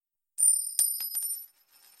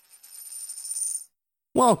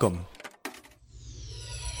Welcome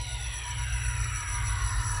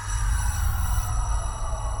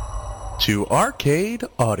to Arcade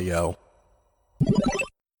Audio.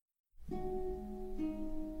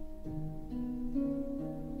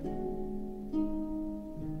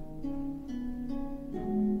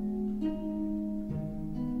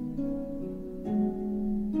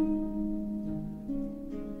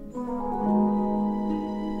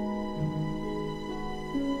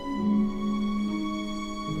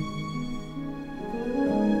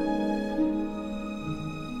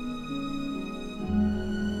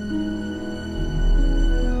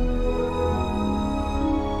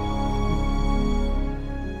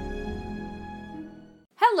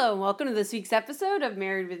 Hello and welcome to this week's episode of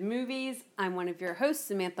Married with Movies. I'm one of your hosts,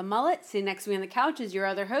 Samantha Mullet. Sitting next to me on the couch is your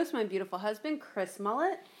other host, my beautiful husband, Chris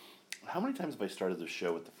Mullet. How many times have I started the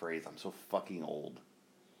show with the phrase, I'm so fucking old?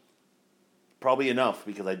 Probably enough,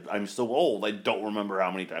 because I'm so old, I don't remember how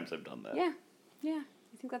many times I've done that. Yeah,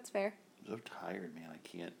 I think that's fair. I'm so tired, man. I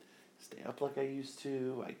can't stay up like I used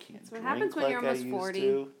to. I can't That's what drink happens when like you're I almost used 40.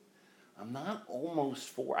 to. I'm not almost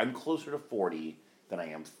 40. I'm closer to 40 than I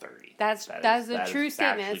am 30. That is a true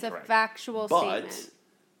statement. It's a correct. factual statement. But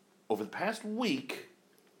over the past week,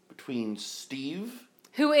 between Steve...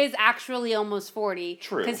 Who is actually almost 40.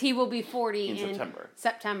 True. Because he will be 40 in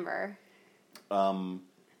September.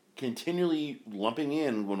 Continually lumping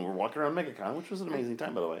in when we're walking around MegaCon, which was an amazing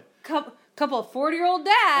time, by the way. Couple of 40-year-old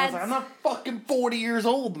I dads. was like, I'm not fucking 40 years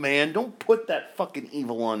old, man. Don't put that fucking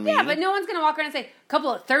evil on me. Yeah, but no one's going to walk around and say,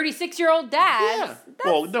 couple of 36-year-old dads. Yeah.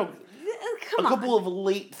 Well, no. Come on. A couple of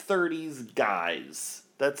late 30s guys.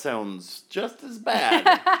 That sounds just as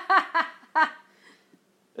bad.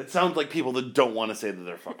 It sounds like people that don't want to say that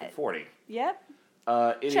they're fucking 40. Yep.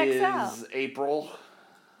 It Checks is out. April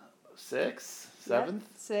 6th, 7th? Yep.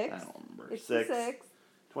 6th. I don't remember. It's 6th. the 6th.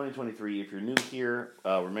 2023. If you're new here,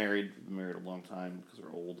 we're married. We've been married a long time because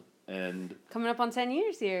we're old. And Coming up on 10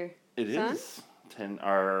 years here. it is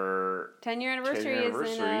our 10-year anniversary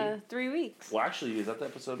is in 3 weeks. Well, actually, is that the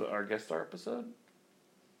episode, our guest star episode?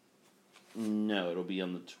 No, it'll be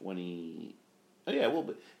on the 20... Oh, yeah, it will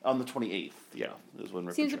be. On the 28th, yeah. Is when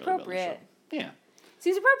Rip Seems and Charlie Bell appropriate. show. Yeah.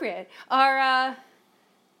 Seems appropriate. Our,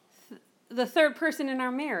 the third person in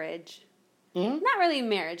our marriage. Mm-hmm. Not really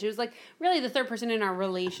marriage. It was like really the third person in our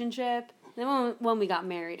relationship. Then when we got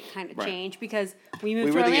married, it kind of changed because we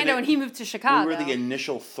moved to Orlando and he moved to Chicago. We were the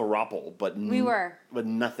initial throuple, but but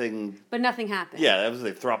nothing. But nothing happened. Yeah, that was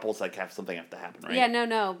like throuples. Like something have to happen, right? Yeah,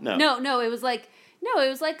 no. It was like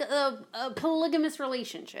a polygamous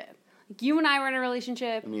relationship. Like you and I were in a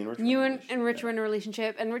relationship. Me and Rich. You and Rich were in a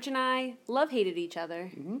relationship, and Rich and I hated each other.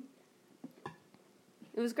 Mm-hmm.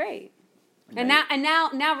 It was great. And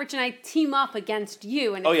now Rich and I team up against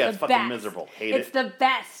you, and it's it's fucking best. miserable. Hate it's the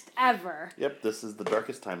best ever. Yep, this is the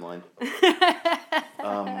darkest timeline.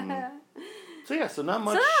 So not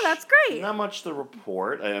much. So that's great. Not much to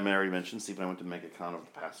report. I already mentioned Steve and I went to MegaCon over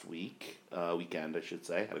the past weekend, I should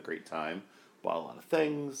say. Had a great time. Bought a lot of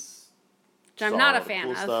things. Which I'm saw not a lot fan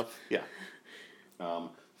cool of. Stuff. Yeah.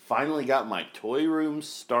 Finally got my toy room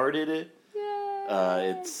started.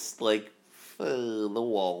 Yay. It's like the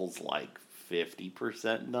wall's like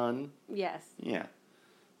 50% done. Yes. Yeah.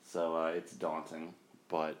 So it's daunting,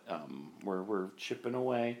 but we're chipping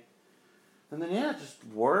away. And then just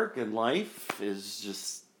work and life is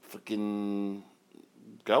just fucking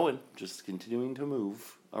going, just continuing to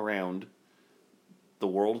move around. The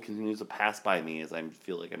world continues to pass by me as I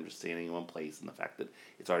feel like I'm just standing in one place, and the fact that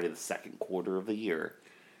it's already the second quarter of the year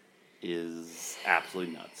is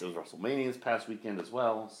absolutely nuts. It was WrestleMania this past weekend as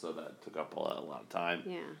well, so that took up a lot of time.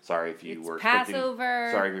 Yeah. Sorry if you It's were Passover.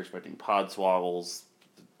 Sorry if you're expecting Podswoggles.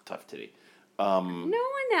 Tough titty. No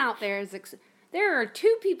one out there is... There are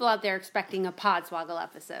two people out there expecting a Podswoggle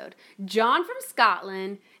episode. John from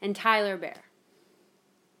Scotland and Tyler Bear.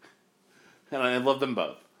 And I love them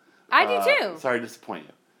both. I do too. Sorry to disappoint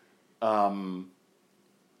you.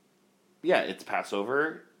 It's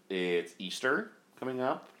Passover. It's Easter coming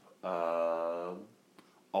up. All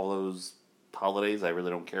those holidays I really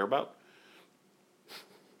don't care about.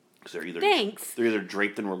 Because they're either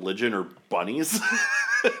draped in religion or bunnies.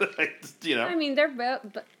 I mean, they're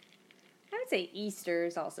both... But I would say Easter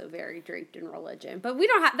is also very draped in religion. But we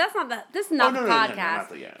don't have... This is not the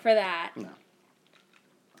podcast for that.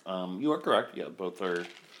 No. You are correct. Yeah, both are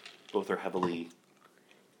heavily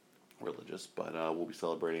religious, but we'll be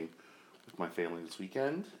celebrating with my family this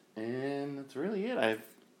weekend, and that's really it. I have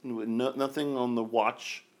nothing on the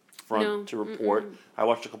watch front to report. I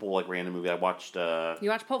watched a couple of random movies. I watched... You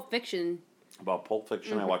watched Pulp Fiction. About Pulp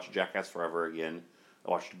Fiction. I watched Jackass Forever again.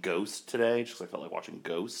 I watched Ghost today, just because I felt like watching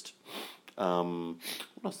Ghost.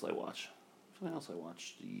 What else did I watch? Something else I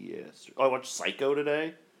watched yesterday. Oh, I watched Psycho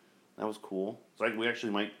today. That was cool. So we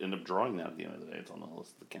actually might end up drawing that at the end of the day. It's on the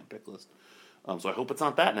list, the can't pick list. So I hope it's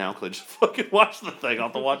not that now, because I just fucking watched the thing. I'll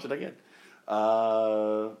have to watch it again.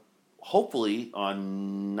 Hopefully,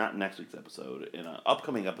 on not next week's episode, in an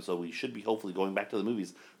upcoming episode, we should be hopefully going back to the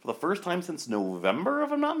movies for the first time since November,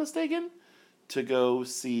 if I'm not mistaken, to go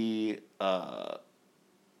see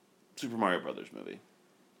Super Mario Brothers movie,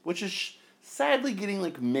 which is sadly getting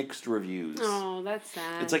like mixed reviews. Oh, that's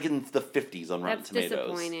sad. It's like in the 50s on Rotten That's Tomatoes.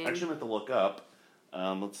 disappointing. Actually, I'm going to look up.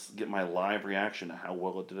 Let's get my live reaction to how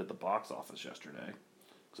well it did at the box office yesterday.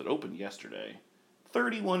 Because it opened yesterday.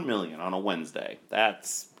 31 million on a Wednesday.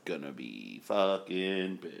 That's going to be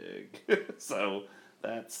fucking big. So,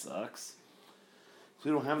 that sucks. So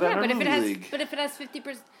we don't have that in our movie league. But if it has 50%,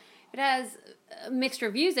 if it has mixed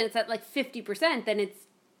reviews and it's at like 50%, then it's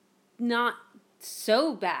not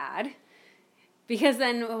so bad. Because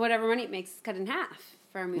then whatever money it makes is cut in half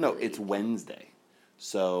for our movie league. No, it's Wednesday.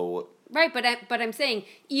 So... Right, but I'm saying,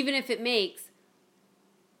 even if it makes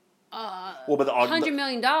but the $100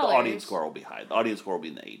 million... The audience score will be high. The audience score will be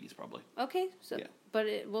in the 80s, probably. Okay, so Yeah. But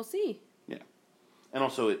we'll see. Yeah. And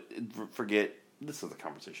also, forget... This is a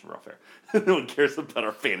conversation we're off air. No one cares about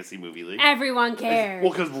our fantasy movie league. Everyone cares.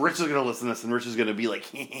 Well, because Rich is going to listen to this, and Rich is going to be like,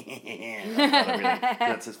 about everything.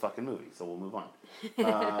 That's his fucking movie, so we'll move on.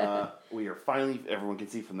 We are finally, everyone can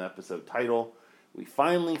see from the episode title, we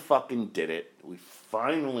finally fucking did it. We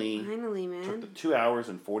finally man. took the 2 hours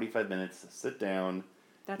and 45 minutes to sit down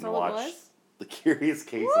That's and all it watch was? The Curious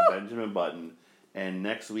Case of Benjamin Button. And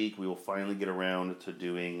next week, we will finally get around to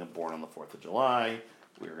doing Born on the 4th of July.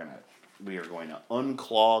 We are going to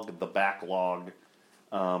unclog the backlog.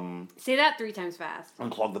 Say that 3 times fast.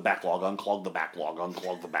 Unclog the backlog, unclog the backlog,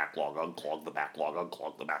 unclog the backlog, unclog the backlog,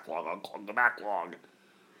 unclog the backlog, unclog the backlog.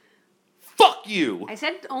 Fuck you! I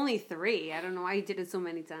said only 3. I don't know why you did it so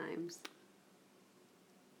many times.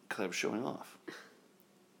 Because I was showing off.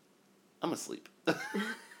 I'm asleep.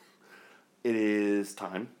 It is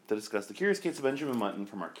time to discuss The Curious Case of Benjamin Button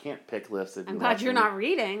from our Can't Pick list. I'm glad you're not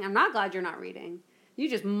reading. I'm not glad you're not reading. You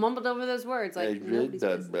just mumbled over those words like nobody's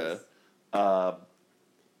business.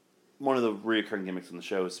 One of the recurring gimmicks in the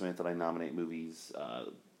show is Samantha and I nominate movies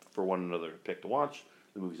for one another to pick to watch.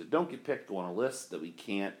 The movies that don't get picked go on a list that we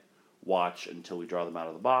can't watch until we draw them out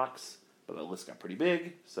of the box. But that list got pretty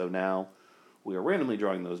big, so now we are randomly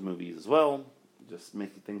drawing those movies as well, just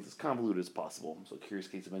making things as convoluted as possible. So Curious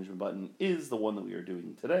Case of Benjamin Button is the one that we are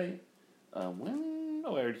doing today. I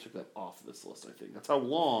already took that off this list, I think. That's how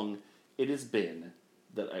long it has been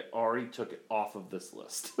that I already took it off of this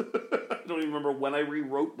list. I don't even remember when I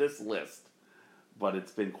rewrote this list. But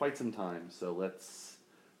it's been quite some time, so let's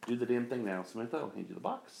do the damn thing now. Samantha, I'll hand you the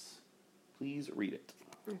box. Please read it.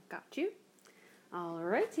 Got you.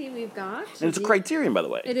 Alrighty, we've got... And it's a criterion, by the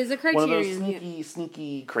way. It is a criterion. One of those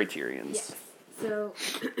sneaky criterions. Yes. So,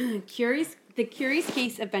 The Curious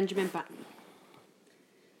Case of Benjamin Button.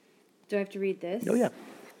 Do I have to read this? Oh, yeah.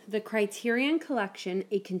 The Criterion Collection,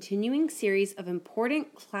 a continuing series of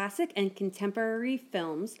important classic and contemporary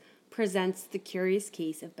films, presents The Curious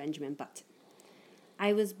Case of Benjamin Button.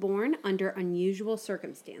 I was born under unusual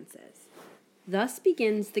circumstances. Thus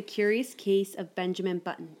begins The Curious Case of Benjamin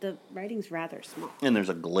Button. The writing's rather small. And there's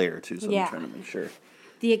a glare, too, so Yeah. I'm trying to make sure.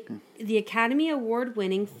 The Academy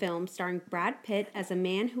Award-winning film starring Brad Pitt as a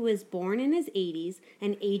man who is born in his 80s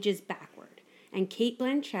and ages backward, and Cate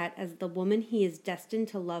Blanchett as the woman he is destined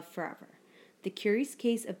to love forever. The Curious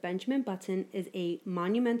Case of Benjamin Button is a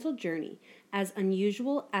monumental journey, as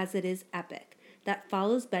unusual as it is epic, that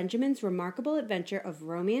follows Benjamin's remarkable adventure of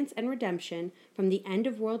romance and redemption from the end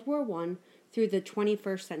of World War I through the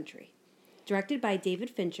 21st century. Directed by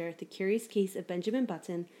David Fincher, The Curious Case of Benjamin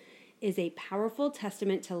Button is a powerful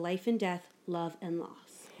testament to life and death, love and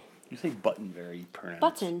loss. You say button very pronounced.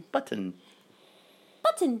 Button. Button.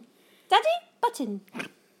 Button. Daddy, button.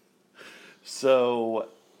 So...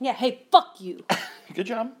 Yeah, hey, fuck you. Good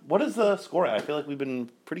job. What is the score at? I feel like we've been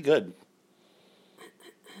pretty good.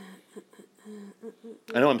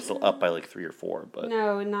 I know I'm still up by like 3 or 4, but...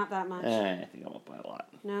 No, not that much. I think I'm up by a lot.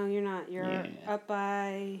 No, you're not. You're up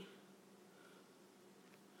by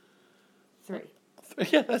 3.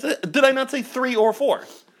 Yeah, that's it. Did I not say 3 or 4?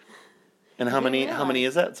 And how many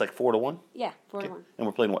is that? It's like 4 to 1? Yeah, 4 to 1. And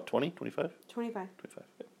we're playing what, 20? 25? 25. 25.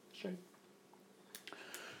 Yeah, sure.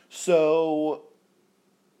 So,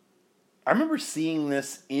 I remember seeing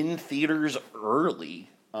this in theaters early.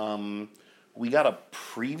 We got a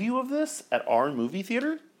preview of this at our movie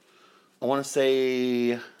theater. I want to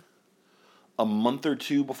say a month or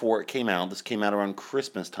 2 before it came out. This came out around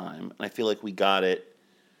Christmas time. And I feel like we got it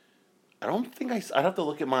I don't think I'd have to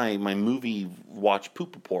look at my movie watch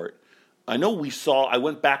poop report. I know I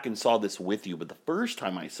went back and saw this with you, but the first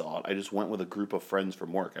time I saw it, I just went with a group of friends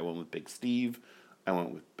from work. I went with Big Steve, I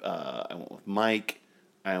went with Mike,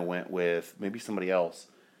 I went with maybe somebody else,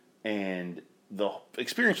 and the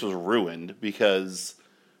experience was ruined because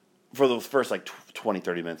for the first like 20,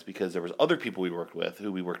 30 minutes, because there was other people we worked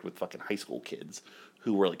with fucking high school kids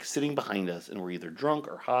who were like sitting behind us and were either drunk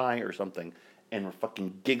or high or something, and were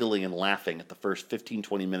fucking giggling and laughing at the first 15,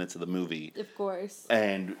 20 minutes of the movie. Of course.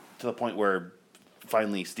 And to the point where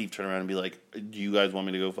finally Steve turned around and be like, do you guys want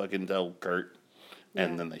me to go fucking tell Kurt?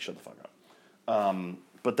 And then they shut the fuck up.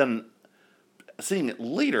 But then seeing it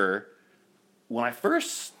later, when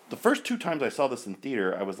the first 2 times I saw this in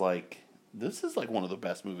theater, I was like, this is like one of the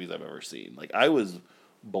best movies I've ever seen. Like, I was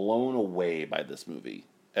blown away by this movie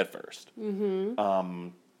at first.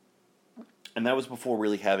 Mm-hmm. And that was before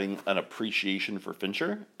really having an appreciation for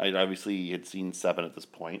Fincher. I obviously had seen Seven at this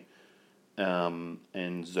point,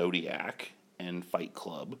 and Zodiac and Fight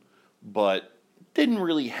Club, but didn't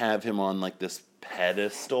really have him on like this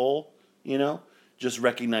pedestal, you know? Just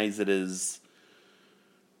recognize it as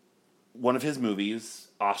one of his movies,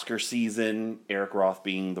 Oscar season, Eric Roth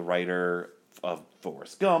being the writer of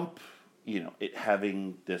Forrest Gump, you know, it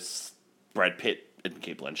having this Brad Pitt and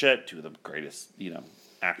Cate Blanchett, 2 of the greatest, you know,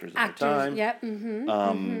 actors at the time. Yep.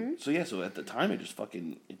 Mm-hmm. So at the time it just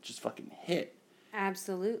fucking hit.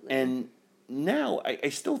 Absolutely. And now I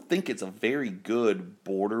still think it's a very good,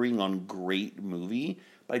 bordering on great movie,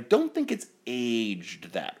 but I don't think it's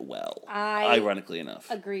aged that well. Ironically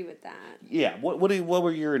enough. Agree with that. Yeah. What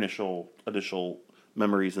were your initial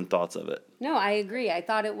memories and thoughts of it? No, I agree. I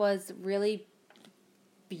thought it was really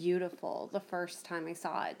beautiful the first time I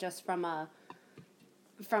saw it, just from a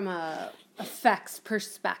effects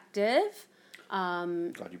perspective.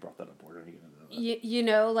 God, you brought that up. We're gonna get into that. You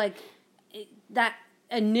know, like that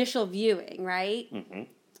initial viewing, right? Mm-hmm.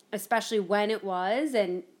 Especially when it was,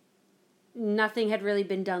 and nothing had really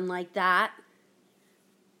been done like that.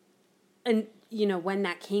 And, you know, when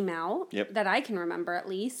that came out, that I can remember at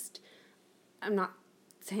least. I'm not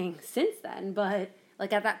saying since then, but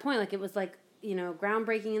like at that point, like it was like, you know,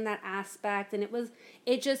 groundbreaking in that aspect. And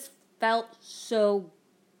it just felt so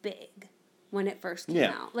big when it first came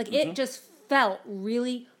out. Like it just felt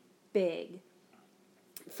really big.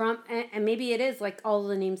 And maybe it is like all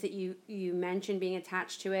the names that you mentioned being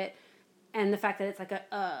attached to it, and the fact that it's like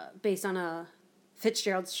based on a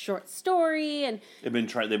Fitzgerald's short story, and they've been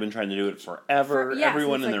trying to do it forever.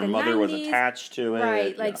 Everyone and their mother 90s, was attached to it,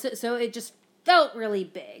 right? Like so it just felt really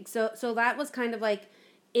big. So that was kind of like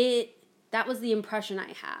it. That was the impression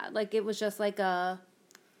I had. Like it was just like a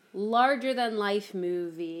larger than life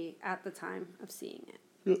movie at the time of seeing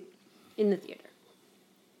it in the theater.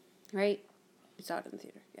 Right. You saw it in the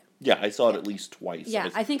theater, yeah. Yeah, I saw it at least twice. Yeah,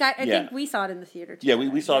 I think we saw it in the theater together. Yeah,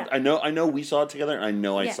 we saw it. I know we saw it together, and I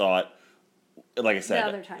know I saw it, like I said, the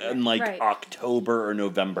other time, in like October or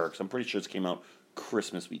November, because I'm pretty sure it came out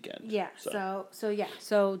Christmas weekend. Yeah, so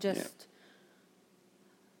just...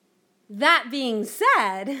 That being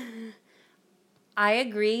said, I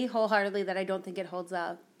agree wholeheartedly that I don't think it holds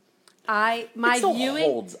up. It still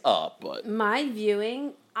holds up, but... My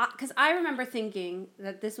viewing... Because I remember thinking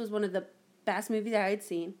that this was one of the best movies I had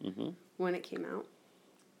seen when it came out.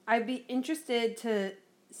 I'd be interested to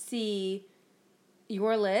see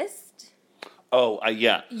your list. Oh,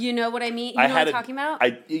 yeah. You know what I mean? You know what I'm talking about?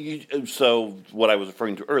 So what I was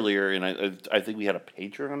referring to earlier, and I think we had a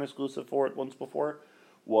Patreon exclusive for it once before,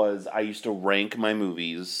 was I used to rank my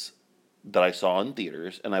movies that I saw in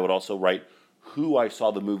theaters, and I would also write who I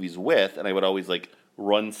saw the movies with, and I would always like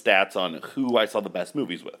run stats on who I saw the best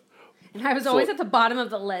movies with. And I was always at the bottom of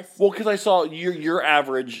the list. Well, because I saw your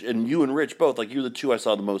average, and you and Rich both, like you're the 2 I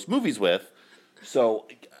saw the most movies with, so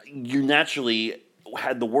you naturally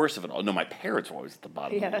had the worst of it all. No, my parents were always at the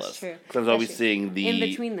bottom of the list. That's true. Because I was always seeing the... In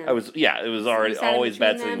between them. It was already always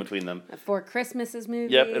bad sitting between them. For Christmas's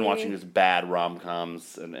movie. Yep, and watching just bad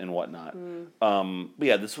rom-coms and whatnot. But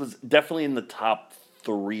yeah, this was definitely in the top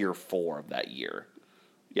 3 or 4 of that year.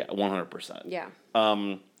 Yeah, 100%. Yeah.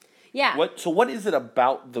 Yeah. What is it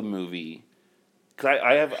about the movie? Because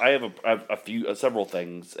I have several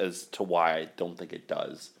things as to why I don't think it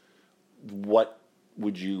does. What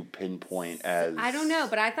would you pinpoint as? I don't know,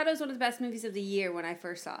 but I thought it was one of the best movies of the year when I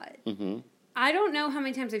first saw it. Mm-hmm. I don't know how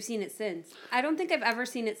many times I've seen it since. I don't think I've ever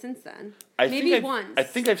seen it since then. Maybe once. I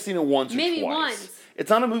think I've seen it once or twice. Maybe once. It's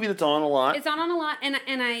not a movie that's on a lot. It's not on a lot, and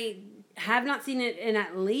I have not seen it in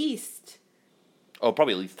at least... Oh,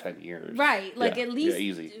 probably at least 10 years. Right, like at least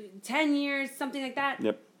easy. 10 years, something like that.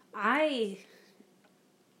 Yep.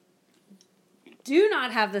 do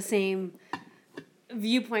not have the same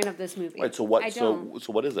viewpoint of this movie. Right. So what? I don't.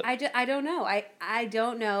 So what is it? I don't know. I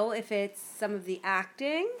don't know if it's some of the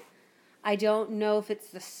acting. I don't know if it's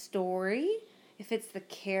the story, if it's the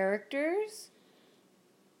characters.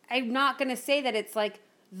 I'm not going to say that it's like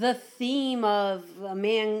the theme of a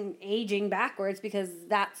man aging backwards because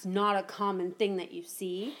that's not a common thing that you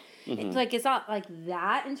see. It's like it's not like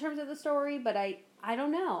that in terms of the story, but I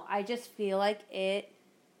don't know. I just feel like it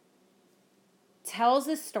tells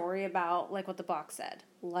a story about, like what the box said,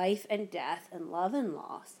 life and death and love and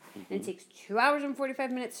loss. And it takes 2 hours and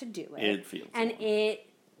 45 minutes to do it. It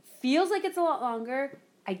feels like it's a lot longer.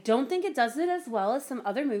 I don't think it does it as well as some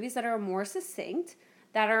other movies that are more succinct,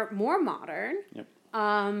 that are more modern. Yep.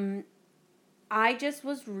 I just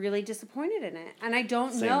was really disappointed in it, and I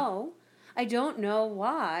don't know. I don't know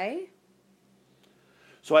why.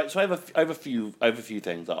 So I have a few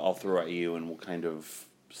things I'll throw at you, and we'll kind of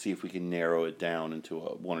see if we can narrow it down into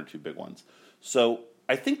one or two big ones. So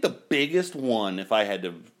I think the biggest one, if I had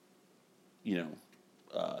to,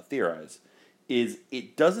 theorize, is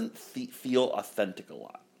it doesn't feel authentic a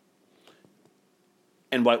lot.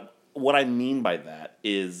 And what I mean by that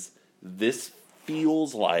is this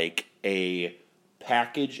feels like a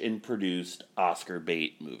packaged and produced Oscar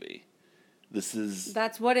bait movie.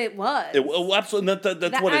 That's what it was. Absolutely,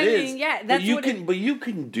 that's what it is. Yeah, that's but you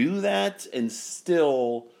can do that and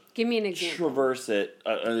still give me an example. Traverse it.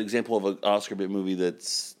 An example of an Oscar bait movie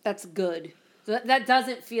that's good. That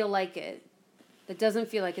doesn't feel like it. That doesn't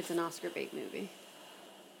feel like it's an Oscar bait movie.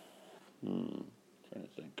 Trying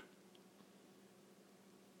to think.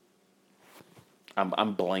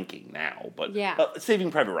 I'm blanking now, but yeah.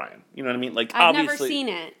 Saving Private Ryan. You know what I mean? Like I've obviously, never seen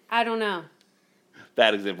it. I don't know.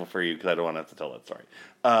 Bad example for you because I don't want to have to tell that story.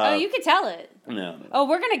 You could tell it. No. Oh,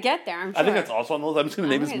 we're gonna get there. I'm sure. I think that's also on the list. I'm just gonna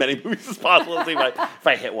name as many movies as possible and see if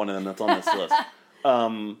I hit one of them that's on this list.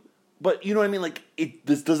 But you know what I mean? Like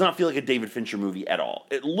this does not feel like a David Fincher movie at all.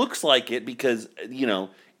 It looks like it because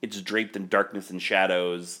it's draped in darkness and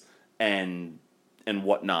shadows and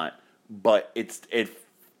whatnot. But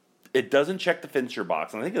it doesn't check the Fincher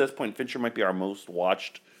box. And I think at this point Fincher might be our most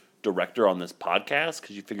watched director on this podcast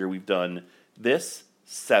because you figure we've done this,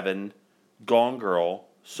 Seven, Gone Girl,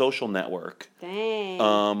 Social Network. Dang.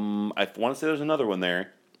 I want to say there's another one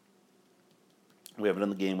there. We haven't done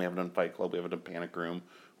The Game. We haven't done Fight Club. We haven't done Panic Room.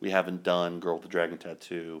 We haven't done Girl with the Dragon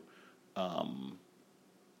Tattoo. I'm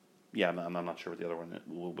not sure what the other one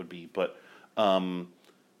would be. But, so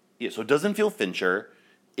it doesn't feel Fincher.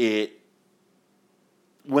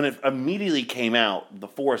 When it immediately came out, the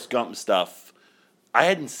Forrest Gump stuff, I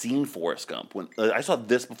hadn't seen Forrest Gump. I saw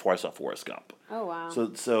this before I saw Forrest Gump. Oh, wow.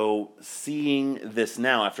 So seeing this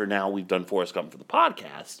now we've done Forrest Gump for the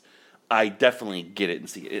podcast, I definitely get it and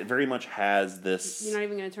see it. It very much has this... You're not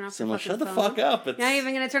even going to turn off your fucking phone? Shut the fuck up. You're not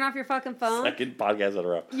even going to turn off your fucking phone? Second podcast in a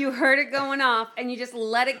row. You heard it going off, and you just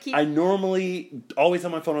let it keep... I normally always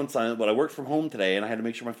have my phone on silent, but I worked from home today, and I had to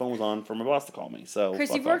make sure my phone was on for my boss to call me. So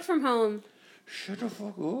Chris, you've worked from home. Shut the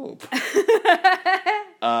fuck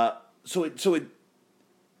up.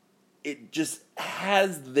 It just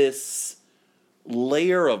has this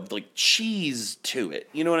layer of like cheese to it.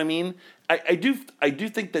 You know what I mean? I do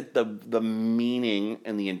think that the meaning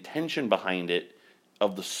and the intention behind it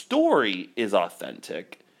of the story is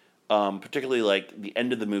authentic. Particularly like the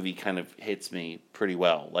end of the movie kind of hits me pretty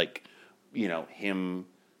well. Like, him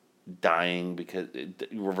dying because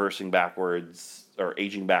reversing backwards or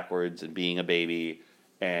aging backwards and being a baby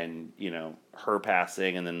and, her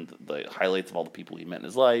passing and then the highlights of all the people he met in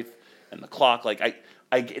his life. And the clock,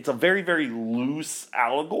 it's a very, very loose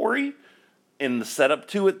allegory, and the setup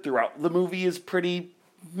to it throughout the movie is pretty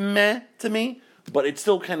meh to me. But it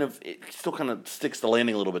still kind of sticks the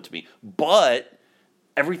landing a little bit to me. But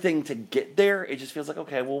everything to get there, it just feels like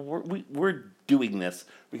okay, well we're doing this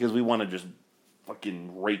because we want to just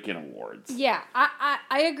fucking rake in awards. Yeah,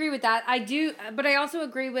 I agree with that. I do, but I also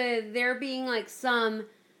agree with there being like some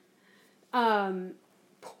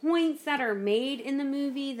points that are made in the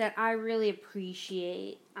movie that I really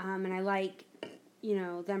appreciate, and I like,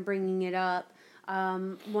 them bringing it up.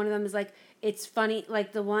 One of them is like, it's funny,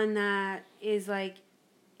 like the one that is like,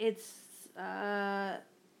 it's the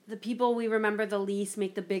people we remember the least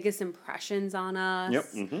make the biggest impressions on us. Yep.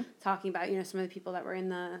 Mm-hmm. Talking about some of the people that were in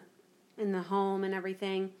the home and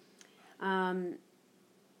everything, and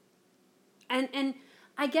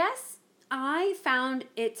I guess I found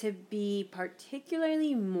it to be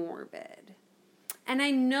particularly morbid. And I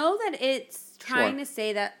know that it's trying to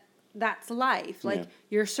say that that's life. Like,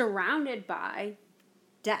 you're surrounded by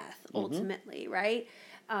death, ultimately, right?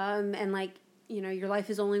 And, like, your life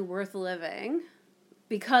is only worth living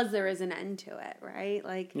because there is an end to it, right?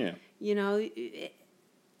 Like, Yeah. you know,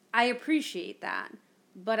 I appreciate that,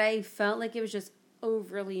 but I felt like it was just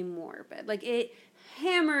overly morbid. Like, it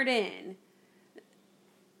hammered in.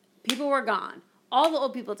 People were gone. All the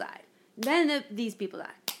old people died. Then these people died.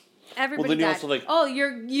 Everybody then you died. also, like... Oh,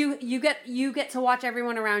 you get to watch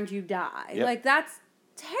everyone around you die. Yep. Like, that's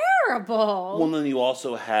terrible. Well, then you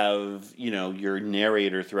also have, your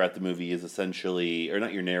narrator throughout the movie is essentially, or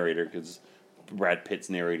not your narrator, because Brad Pitt's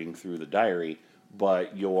narrating through the diary,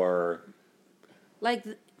 but you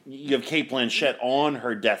have Cate Blanchett on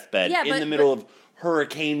her deathbed in the middle of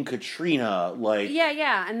Hurricane Katrina,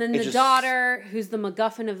 Yeah, and then the daughter, who's the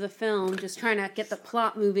MacGuffin of the film, just trying to get the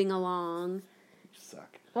plot moving along. You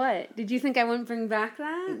suck. What? Did you think I wouldn't bring back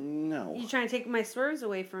that? No. You trying to take my swerves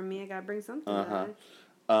away from me? I gotta bring something back.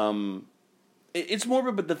 It's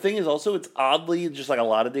morbid, but the thing is also, it's oddly, just like a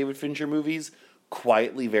lot of David Fincher movies,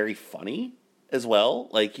 quietly very funny as well.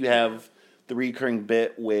 Like, you have the recurring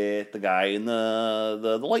bit with the guy in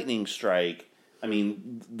the lightning strike. I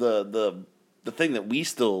mean, the thing that we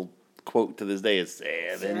still quote to this day is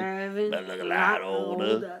seven, but look a lot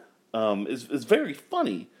older. Is very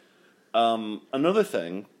funny. Another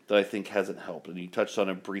thing that I think hasn't helped, and you touched on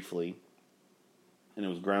it briefly, and it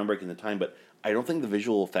was groundbreaking at the time, but I don't think the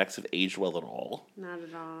visual effects have aged well at all. Not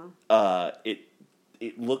at all.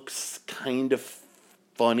 It looks kind of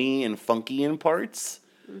funny and funky in parts.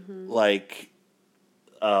 Mm-hmm. Like,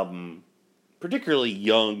 particularly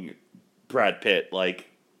young Brad Pitt, like,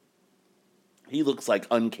 he looks like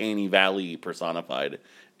Uncanny Valley personified,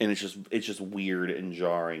 and it's just weird and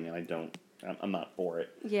jarring, and I'm not for it.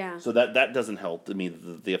 Yeah. So that doesn't help. I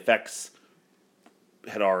mean, the effects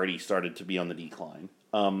had already started to be on the decline.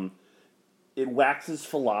 It waxes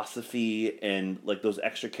philosophy and like those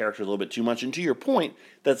extra characters a little bit too much. And to your point,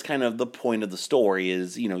 that's kind of the point of the story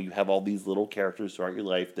is, you have all these little characters throughout your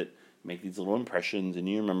life that make these little impressions and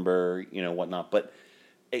you remember, whatnot. But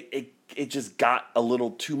it just got a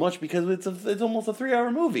little too much because it's almost a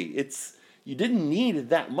 3-hour movie. You didn't need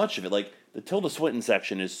that much of it. Like, the Tilda Swinton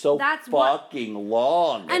section is fucking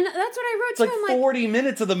long. And that's what I wrote it's to like him. 40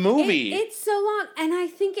 minutes of the movie. It's so long, and I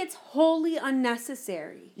think it's wholly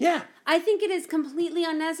unnecessary. Yeah. I think it is completely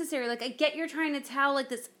unnecessary. Like, I get you're trying to tell, like,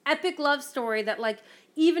 this epic love story that, like,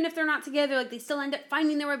 even if they're not together, like, they still end up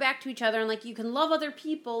finding their way back to each other, and, like, you can love other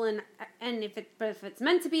people, and if it's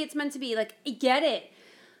meant to be, it's meant to be. Like, I get it.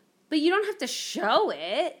 But you don't have to show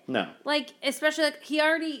it. No. Like, especially, like, he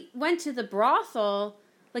already went to the brothel.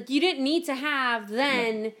 Like, you didn't need to have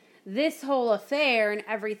then this whole affair and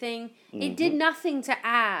everything. Mm-hmm. It did nothing to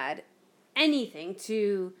add anything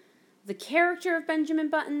to the character of Benjamin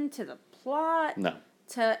Button, to the plot,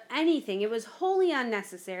 to anything. It was wholly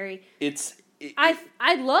unnecessary.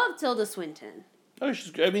 I love Tilda Swinton. Oh,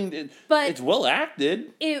 it's well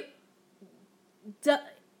acted.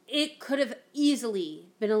 It could have easily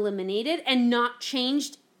been eliminated and not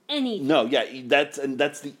changed anything. No, yeah, that's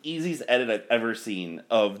the easiest edit I've ever seen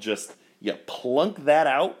of just, you plunk that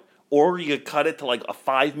out, or you cut it to like a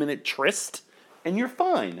 5-minute tryst, and you're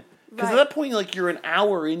fine. Because at that point, like, you're an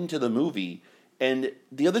hour into the movie, and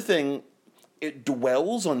the other thing, it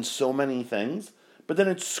dwells on so many things, but then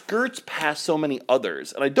it skirts past so many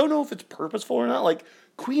others. And I don't know if it's purposeful or not, like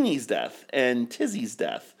Queenie's death and Tizzy's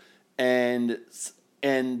death, and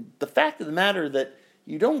the fact of the matter that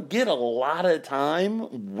you don't get a lot of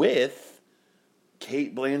time with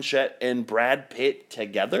Cate Blanchett and Brad Pitt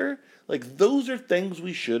together. Like, those are things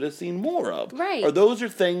we should have seen more of. Right. Or those are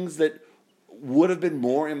things that would have been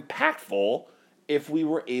more impactful if we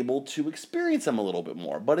were able to experience them a little bit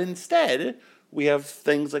more. But instead, we have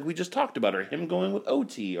things like we just talked about, or him going with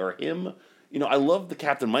OT, or him... I love the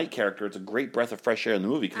Captain Mike character. It's a great breath of fresh air in the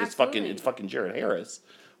movie because it's fucking Jared Harris.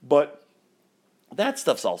 But that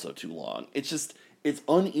stuff's also too long. It's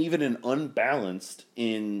uneven and unbalanced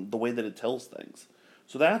in the way that it tells things.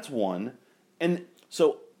 So that's one. And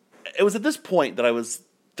so it was at this point that I was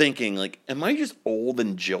thinking, like, am I just old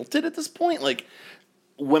and jilted at this point? Like,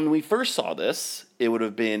 when we first saw this, it would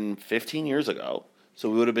have been 15 years ago.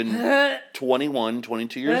 So we would have been 21,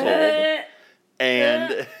 22 years old.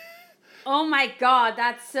 And... Oh my God,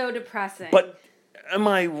 that's so depressing. But am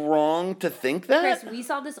I wrong to think that? Chris, we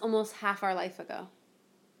saw this almost half our life ago.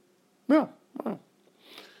 No.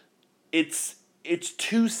 It's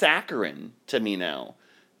too saccharine to me now.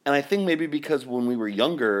 And I think maybe because when we were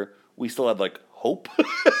younger, we still had, like, hope.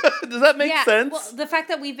 Does that make sense? Well, the fact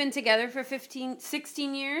that we've been together for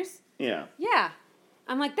 16 years. Yeah. Yeah.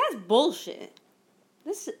 I'm like, that's bullshit.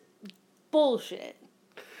 This is bullshit.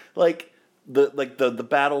 Like, the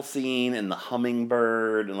battle scene and the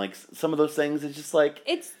hummingbird and like some of those things, it's just like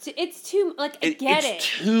it's too like I get it's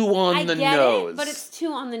it. too on the nose. But it's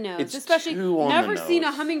too on the nose. It's Especially too on never the seen a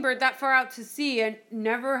nose. hummingbird that far out to sea and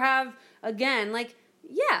never have again. Like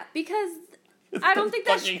yeah, because I don't think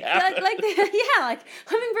that's fucking like happen. yeah, like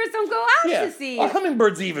hummingbirds don't go out yeah, to sea. are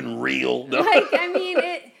hummingbirds even real? No. Like I mean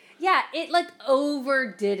it like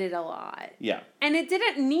overdid it a lot. Yeah. And it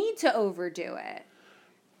didn't need to overdo it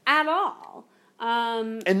at all.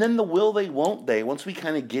 And then the will they, won't they, once we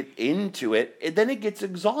kind of get into it, then it gets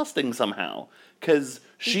exhausting somehow. Because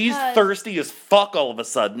she's thirsty as fuck all of a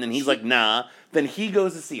sudden, and he's like, nah. Then he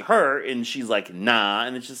goes to see her, and she's like, nah.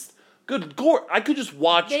 And it's just, good gore. I could just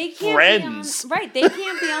watch Friends. Right, they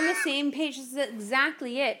can't be on the same page. That's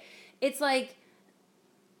exactly it. It's like,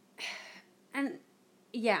 and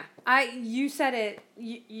yeah, you said it.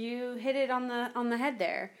 You hit it on the head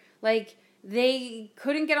there. Like they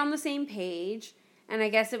couldn't get on the same page, and I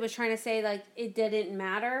guess it was trying to say like it didn't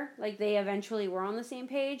matter. Like they eventually were on the same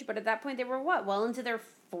page, but at that point they were what? Well into their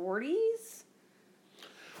 40s.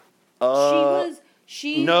 No,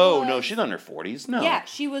 she's not in her 40s. No. Yeah,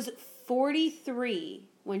 she was 43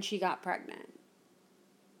 when she got pregnant.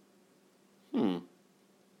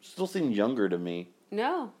 Still seems younger to me.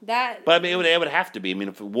 No, that. But I mean, it would have to be. I mean,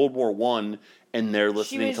 if World War I and they're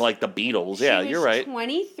listening to like the Beatles, yeah, you're right.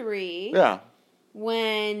 23. Yeah.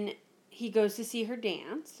 When he goes to see her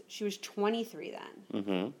dance, she was 23 then.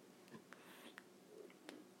 Mm-hmm.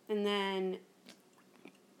 And then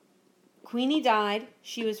Queenie died.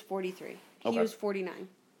 She was 43. He was 49.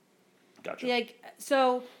 Gotcha. Like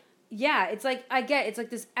so, yeah. It's like I get. It's like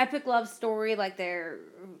this epic love story. Like they're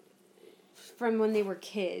from when they were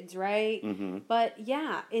kids, right? Mm-hmm. But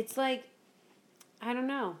yeah, it's like I don't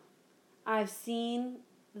know. I've seen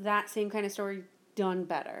that same kind of story done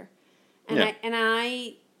better, and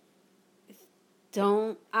I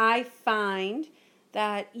find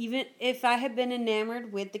that even if I had been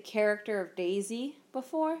enamored with the character of Daisy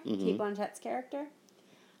before, Cate Blanchett's character,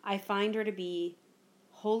 I find her to be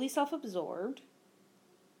wholly self-absorbed.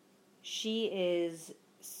 She is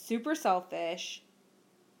super selfish.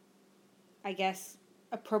 I guess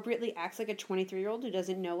appropriately acts like a 23-year-old who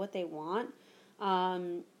doesn't know what they want.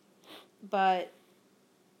 But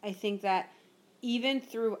I think that even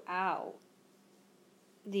throughout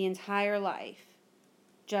the entire life,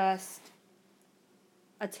 just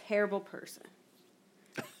a terrible person.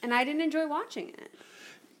 And I didn't enjoy watching it.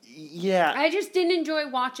 Yeah. I just didn't enjoy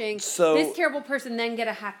watching this terrible person then get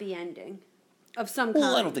a happy ending of some kind.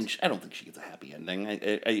 Well, I don't think she gets a happy ending.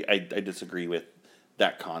 I disagree with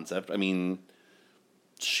that concept. I mean,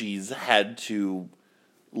 she's had to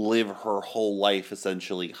live her whole life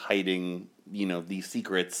essentially hiding, these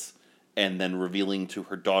secrets and then revealing to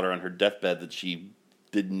her daughter on her deathbed that she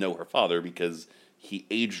didn't know her father because he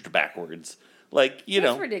aged backwards. Like,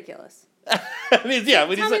 That's ridiculous. I mean, yeah.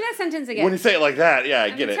 Tell me that sentence again. When you say it like that, yeah, I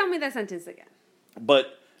get it. Tell me that sentence again.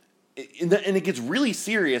 But, and it gets really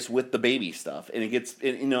serious with the baby stuff. And it gets,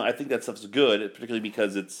 I think that stuff's good, particularly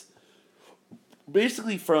because it's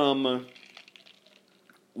basically from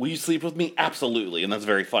Will You Sleep With Me? Absolutely. And that's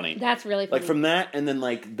very funny. That's really funny. Like, from that, and then,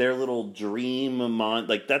 like, their little dream,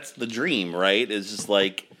 like, that's the dream, right? It's just,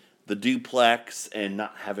 like, the duplex and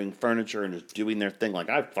not having furniture and just doing their thing. Like,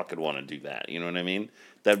 I fucking want to do that. You know what I mean?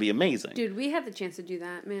 That'd be amazing. Dude, we had the chance to do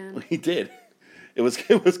that, man. We did. It was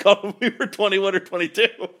called when we were 21 or 22.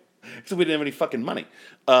 So we didn't have any fucking money.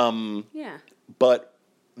 Yeah. But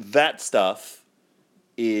that stuff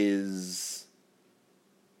is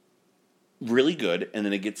really good. And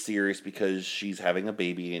then it gets serious because she's having a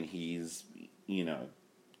baby and he's,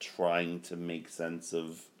 trying to make sense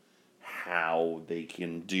of how they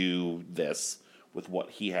can do this with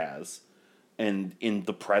what he has. And in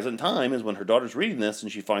the present time is when her daughter's reading this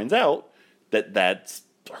and she finds out that that's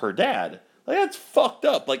her dad. Like, that's fucked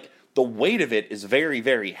up. Like, the weight of it is very,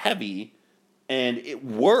 very heavy and it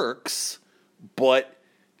works, but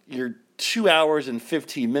you're 2 hours and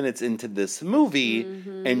 15 minutes into this movie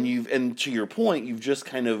and to your point, you've just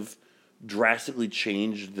kind of drastically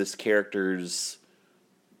changed this character's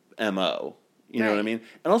MO. You know what I mean?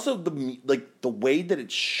 And also the way that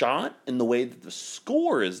it's shot and the way that the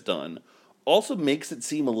score is done also makes it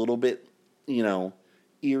seem a little bit,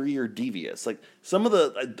 eerie or devious. Like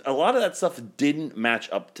a lot of that stuff didn't match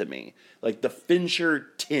up to me. Like the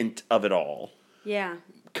Fincher tint of it all. Yeah.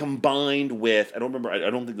 Combined with, I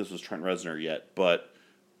don't think this was Trent Reznor yet, but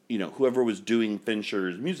whoever was doing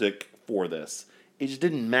Fincher's music for this, it just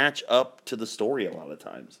didn't match up to the story a lot of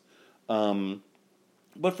times.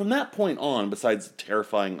 But from that point on, besides the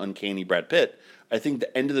terrifying, uncanny Brad Pitt, I think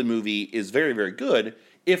the end of the movie is very, very good,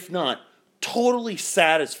 if not totally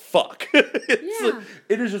sad as fuck. Yeah.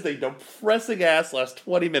 It is just a depressing ass last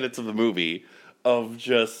 20 minutes of the movie of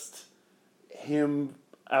just him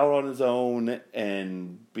out on his own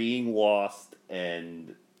and being lost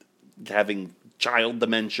and having child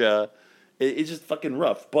dementia. It's just fucking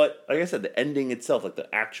rough. But like I said, the ending itself, like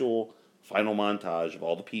the actual final montage of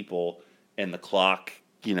all the people and the clock,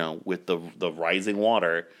 with the rising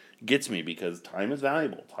water, gets me because time is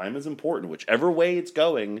valuable. Time is important. Whichever way it's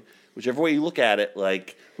going, whichever way you look at it,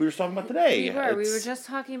 like we were talking about today. We were just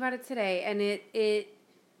talking about it today, and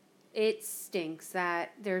it stinks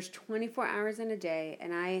that there's 24 hours in a day,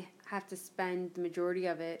 and I have to spend the majority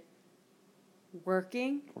of it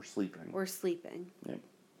working Or sleeping. Yeah.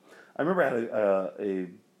 I remember I had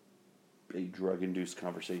a drug-induced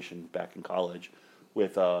conversation back in college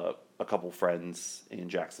with a couple friends in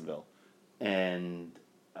Jacksonville, and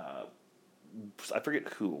I forget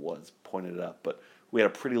who it was pointed it up, but we had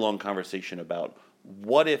a pretty long conversation about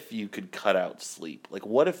what if you could cut out sleep? Like,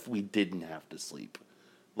 what if we didn't have to sleep?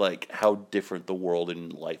 Like, how different the world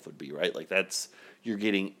and life would be, right? Like, you're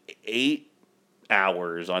getting 8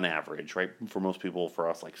 hours on average, right? For most people, for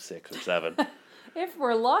us, like 6 or 7. If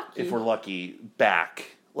we're lucky. If we're lucky,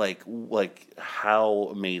 back. Like how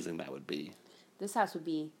amazing that would be. This house would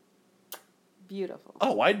be beautiful.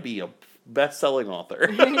 Oh, I'd be a best-selling author.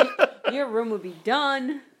 Your room would be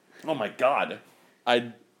done. Oh my God.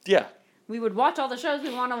 We would watch all the shows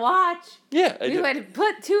we want to watch. Yeah. We would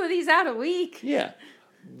put 2 of these out a week. Yeah.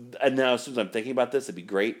 And now, as soon as I'm thinking about this, it'd be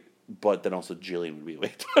great. But then also, Jillian would be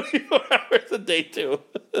awake 24 hours a day, too.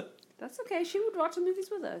 That's okay. She would watch the movies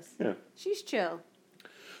with us. Yeah. She's chill.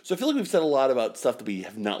 So I feel like we've said a lot about stuff that we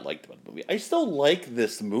have not liked about the movie. I still like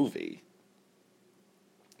this movie.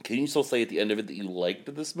 Can you still say at the end of it that you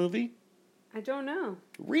liked this movie? I don't know.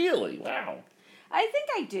 Really? Wow. I think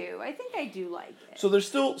I do. I think I do like it. So there's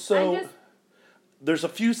still... There's a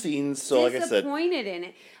few scenes, so like I said... disappointed in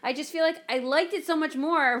it. I just feel like I liked it so much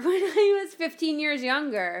more when I was 15 years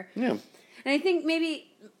younger. Yeah. And I think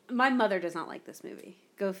maybe... My mother does not like this movie.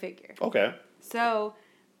 Go figure. Okay. So...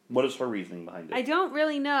 What is her reasoning behind it? I don't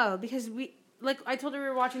really know, because I told her we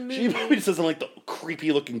were watching the movie. She probably just doesn't like the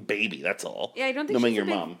creepy-looking baby, that's all. Yeah, I don't think she's she's your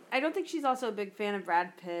mom. I don't think she's also a big fan of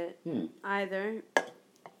Brad Pitt either.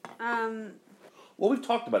 Well, we've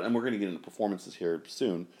talked about it, and we're going to get into performances here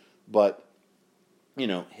soon, but,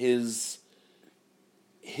 his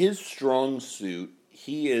strong suit,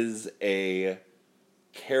 he is a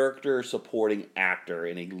character supporting actor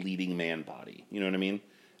in a leading man body. You know what I mean?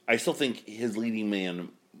 I still think his leading man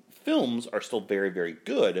films are still very, very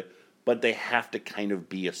good, but they have to kind of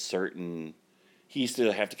be he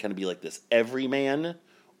still have to kind of be like this everyman,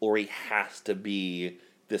 or he has to be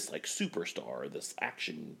this like superstar, this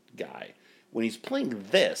action guy. When he's playing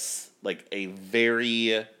this, like a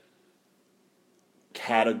very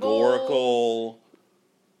categorical,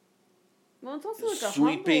 well, it's also like a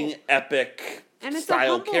sweeping, epic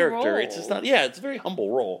style character. Role. It's just not. Yeah, it's a very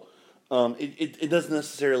humble role. It doesn't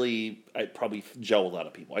necessarily. I probably gel with a lot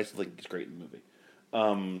of people. I still think it's great in the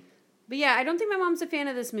movie. But yeah, I don't think my mom's a fan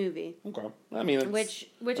of this movie. Okay, I mean, which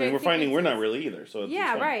we're finding we're not really either. So it's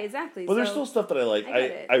right, exactly. But there's still stuff that I like.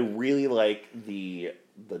 I really like the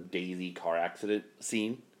Daisy car accident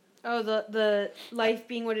scene. Oh, the life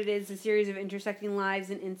being what it is, a series of intersecting lives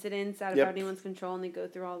and incidents out of anyone's control, and they go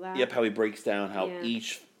through all that. Yep, how he breaks down how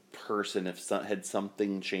each person had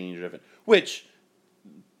something changed or different. Which,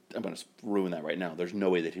 I'm going to ruin that right now. There's no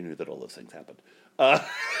way that he knew that all those things happened.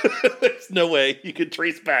 There's no way you could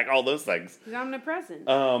trace back all those things. He's omnipresent.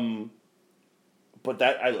 But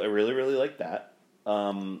that, I really, really like that.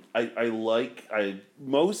 I like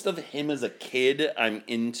most of him as a kid I'm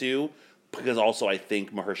into, because also I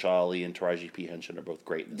think Mahershala Ali and Taraji P. Henson are both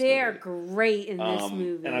great in this movie. They are great in this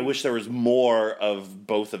movie. And I wish there was more of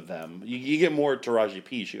both of them. You get more Taraji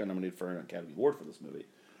P. She got nominated for an Academy Award for this movie.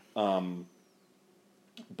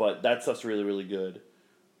 But that stuff's really, really good.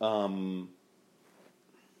 And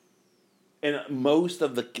most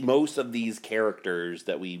of these characters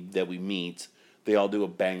that we meet, they all do a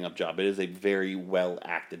bang up job. It is a very well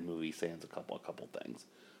acted movie, sans a couple things.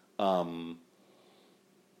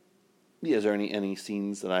 Yeah, is there any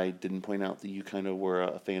scenes that I didn't point out that you kind of were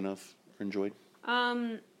a fan of or enjoyed?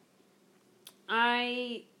 I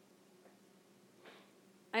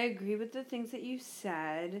agree with the things that you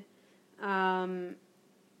said.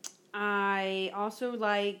 I also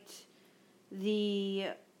liked the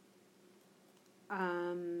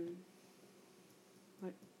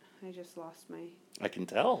what? I just lost my. I can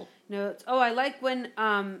tell. Notes. Oh, I like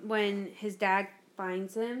when his dad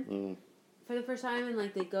finds him for the first time, and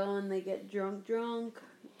like they go and they get drunk.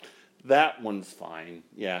 That one's fine.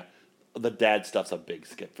 Yeah, the dad stuff's a big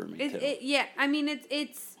skip for me too. Yeah, I mean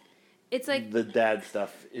it's like the dad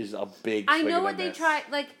stuff is a big. I know what they try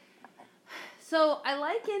like. So I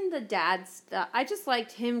like in the dad stuff. I just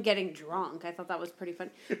liked him getting drunk. I thought that was pretty fun.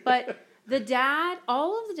 But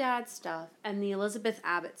all of the dad stuff and the Elizabeth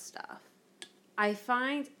Abbott stuff, I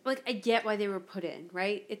find like I get why they were put in,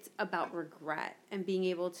 right? It's about regret and being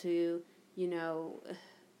able to,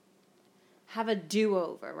 have a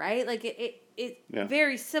do-over, right? Like it's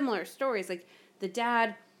very similar stories. Like the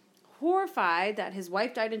dad, horrified that his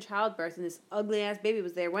wife died in childbirth and this ugly ass baby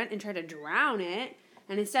was there, went and tried to drown it.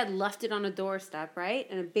 And instead left it on a doorstep, right?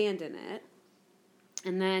 And abandoned it.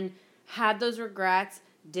 And then had those regrets.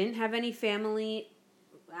 Didn't have any family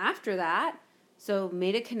after that. So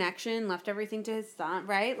made a connection. Left everything to his son,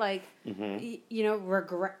 right? Like,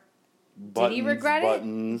 regret. Did he regret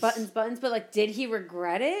it? Buttons. But, like, did he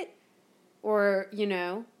regret it? Or,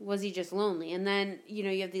 was he just lonely? And then, you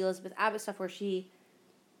have the Elizabeth Abbott stuff where she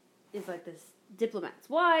is, like, this diplomat's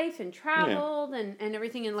wife and traveled and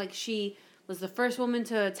everything. And, like, she was the first woman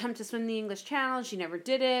to attempt to swim the English Channel. She never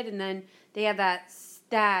did it. And then they had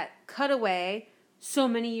that cutaway so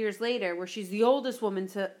many years later where she's the oldest woman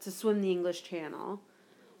to swim the English Channel.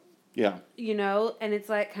 Yeah. And it's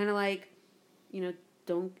like kind of like,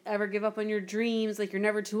 don't ever give up on your dreams. Like, you're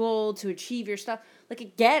never too old to achieve your stuff. Like,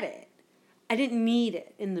 I get it. I didn't need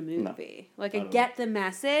it in the movie. No, like, I get the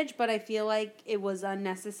message, but I feel like it was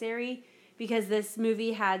unnecessary because this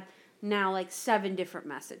movie had now like 7 different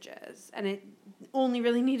messages, and it only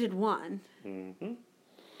really needed one. Mm-hmm.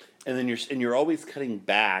 And then you're always cutting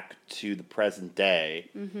back to the present day.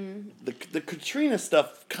 Mm-hmm. The Katrina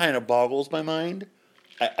stuff kind of boggles my mind.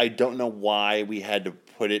 I don't know why we had to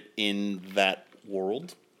put it in that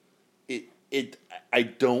world. I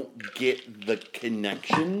don't get the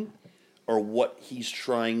connection or what he's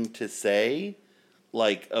trying to say,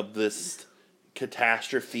 like of this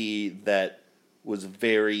catastrophe that was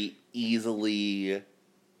very easily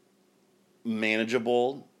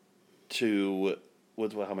manageable to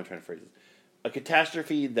how am I trying to phrase this? A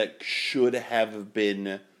catastrophe that should have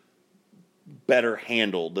been better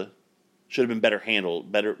handled. Should have been better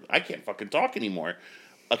handled. I can't fucking talk anymore.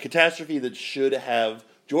 A catastrophe that should have.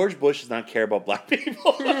 George Bush does not care about black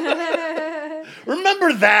people.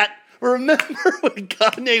 Remember that. Remember when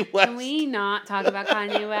Kanye West. Can we not talk about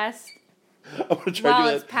Kanye West? I'm gonna try to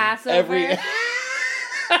do it's Passover.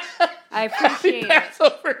 I appreciate it.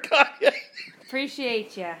 Passover, Kanye.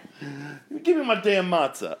 Appreciate you. Give me my damn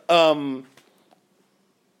matzah. But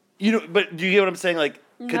do you get what I'm saying? Like,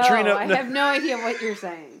 Katrina. I have no idea what you're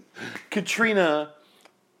saying. Katrina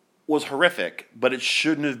was horrific, but it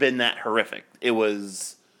shouldn't have been that horrific. It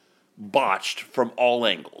was botched from all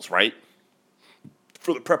angles, right?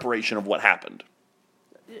 For the preparation of what happened.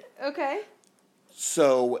 Okay.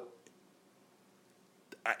 So,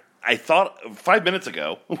 I thought 5 minutes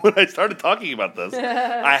ago, when I started talking about this,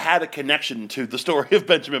 I had a connection to the story of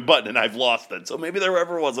Benjamin Button, and I've lost it. So maybe there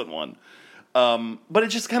ever wasn't one. But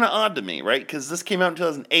it's just kind of odd to me, right? Because this came out in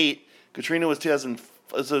 2008. Katrina was 2000.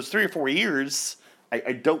 So it was 3 or 4 years.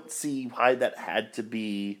 I don't see why that had to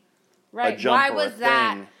be a jump why or was a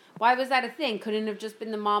that? thing. Why was that a thing? Couldn't it have just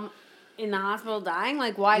been the mom in the hospital dying?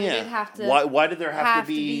 Like, why did it have to? Why did there have to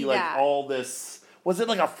be like that? all this? Was it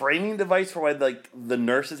like a framing device for why like the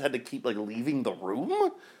nurses had to keep like leaving the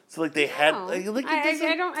room? So like they had like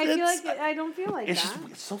I don't feel like it's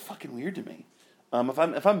that. It's so fucking weird to me.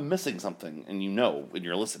 If I'm missing something and when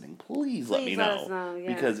you're listening, please let me know, us know,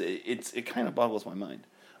 yeah. Because it kind of boggles my mind.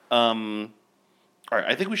 All right,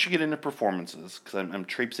 I think we should get into performances because I'm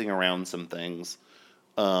traipsing around some things,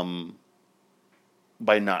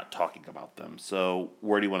 by not talking about them. So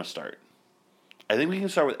where do you want to start? I think we can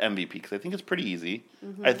start with MVP because I think it's pretty easy.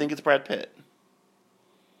 Mm-hmm. I think it's Brad Pitt.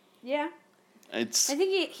 Yeah. I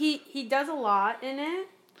think he does a lot in it.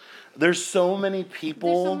 There's so many people.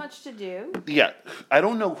 There's so much to do. Yeah. I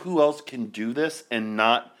don't know who else can do this and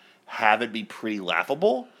not have it be pretty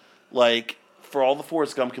laughable. Like, for all the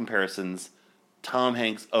Forrest Gump comparisons, Tom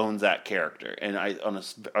Hanks owns that character. And on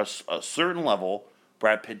a certain level,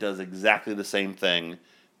 Brad Pitt does exactly the same thing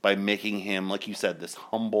by making him, like you said, this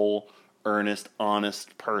humble, earnest,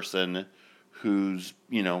 honest person who's,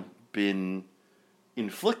 been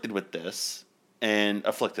afflicted,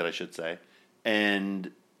 I should say,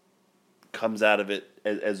 and comes out of it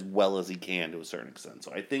as well as he can to a certain extent.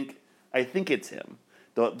 So I think it's him.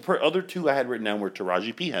 The other two I had written down were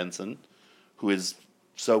Taraji P. Henson, who is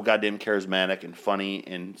so goddamn charismatic and funny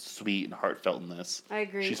and sweet and heartfelt in this. I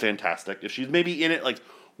agree. She's fantastic. If she's maybe in it like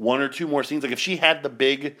 1 or 2 more scenes, like if she had the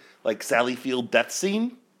big like Sally Field death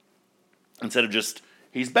scene instead of just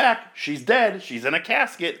he's back, she's dead, she's in a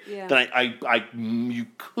casket, Yeah. then you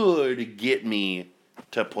could get me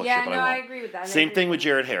to push it, but I won't. agree with that. Same thing with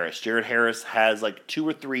Jared Harris. Jared Harris has like 2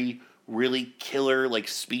 or 3 really killer like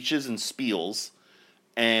speeches and spiels,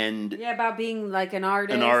 and about being like an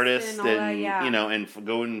artist, and all that, yeah. and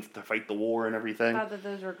going to fight the war and everything. I thought that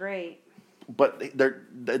those were great. But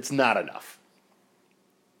it's not enough.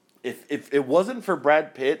 If it wasn't for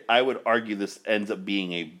Brad Pitt, I would argue this ends up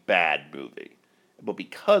being a bad movie. But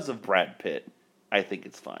because of Brad Pitt, I think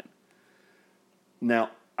it's fine.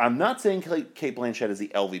 Now, I'm not saying Cate Blanchett is the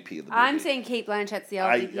LVP of the movie. I'm saying Cate Blanchett's the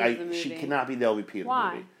LVP of the movie. She cannot be the LVP of the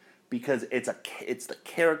Why? movie. Because it's the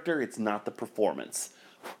character, it's not the performance.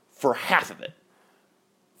 For half of it.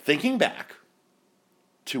 Thinking back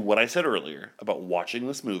to what I said earlier about watching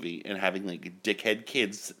this movie and having like dickhead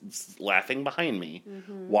kids laughing behind me,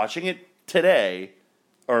 watching it today,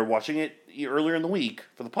 or watching it earlier in the week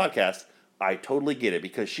for the podcast, I totally get it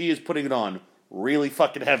because she is putting it on really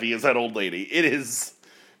fucking heavy as that old lady. It's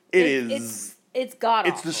god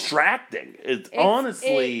awful. It's distracting. It's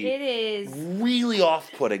honestly it is really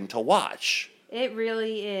off-putting to watch. It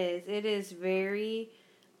really is. It is very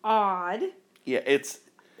odd. Yeah, it's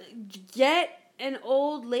get an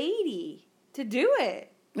old lady to do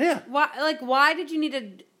it. Yeah. Why did you need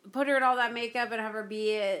to put her in all that makeup and have her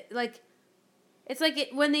be it's like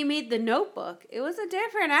when they made The Notebook, it was a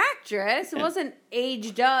different actress. It wasn't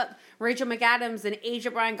aged up Rachel McAdams and aged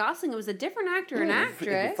up Ryan Gosling. It was a different actor and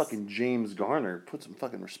actress. Fucking James Garner. Put some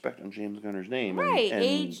fucking respect on James Garner's name. Right, and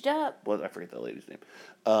aged up. Well, I forget that lady's name.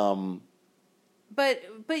 But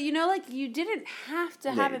you didn't have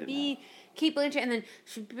to have it be Cate Blanchett, and then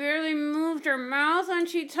she barely moved her mouth when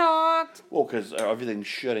she talked. Well, because everything's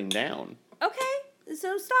shutting down. Okay,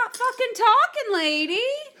 so stop fucking talking, lady.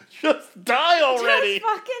 Just die already.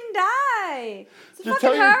 Just fucking die. It's a Just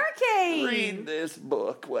fucking hurricane. Read this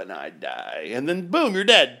book when I die, and then boom, you're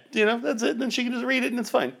dead. That's it. Then she can just read it, and it's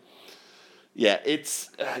fine. Yeah, it's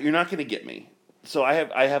you're not gonna get me. So I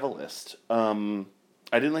have a list.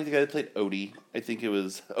 I didn't like the guy that played Odie. I think it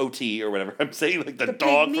was OT or whatever. I'm saying like the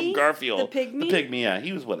dog pygmy? from Garfield. The pygmy? The pygmy, yeah.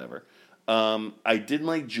 He was whatever. I didn't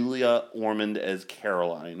like Julia Ormond as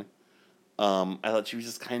Caroline. I thought she was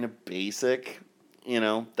just kind of basic.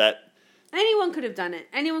 That... Anyone could have done it.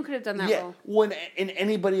 Anyone could have done that role. And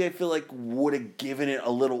anybody I feel like would have given it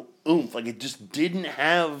a little oomph. Like it just didn't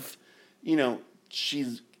have,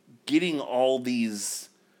 she's getting all these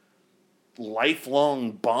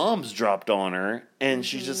lifelong bombs dropped on her, and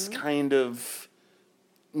she's just kind of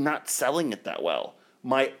not selling it that well.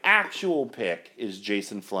 My actual pick is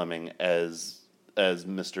Jason Fleming as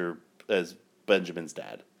Benjamin's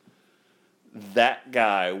dad. That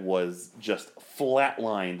guy was just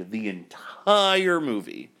flatlined the entire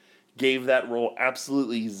movie. Gave that role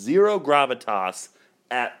absolutely zero gravitas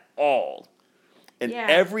at all. And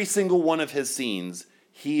every single one of his scenes,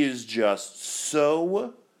 he is just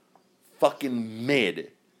so fucking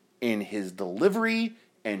mid in his delivery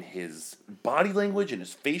and his body language and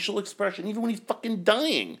his facial expression, even when he's fucking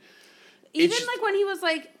dying. Even when he was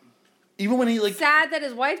like... Even when he sad that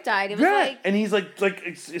his wife died. It was and he's like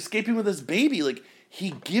escaping with his baby. Like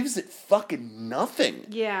he gives it fucking nothing.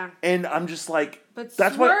 Yeah. And I'm just like, but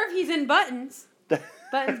that's Swerve, he's in Buttons.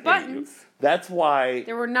 Buttons. That's why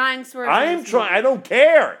there were 9 Swerves. I don't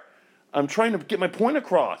care. I'm trying to get my point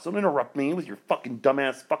across. Don't interrupt me with your fucking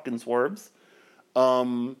dumbass fucking swerves.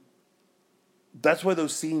 That's why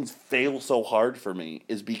those scenes fail so hard for me,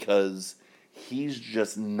 is because he's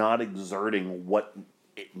just not exerting what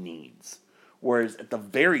it needs. Whereas at the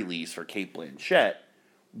very least for Cate Blanchett,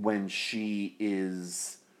 when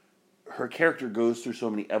her character goes through so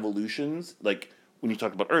many evolutions, like when you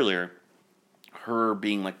talked about earlier, her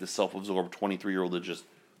being like the self-absorbed 23-year-old that just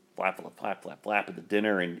flap at the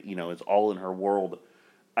dinner and, is all in her world.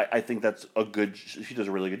 I think that's she does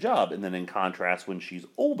a really good job. And then in contrast, when she's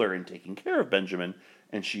older and taking care of Benjamin,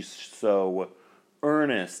 and she's so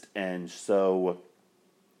earnest and so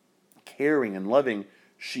caring and loving,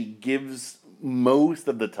 she gives most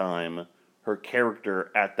of the time her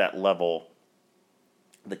character at that level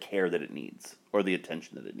the care that it needs or the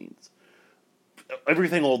attention that it needs.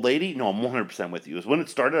 Everything old lady, no, I'm 100% with you. When it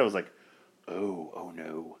started, I was like, oh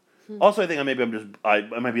no. Also, I think I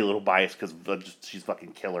might be a little biased because she's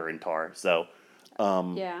fucking killer in Tar. So,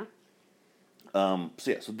 yeah.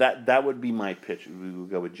 So that would be my pitch. We would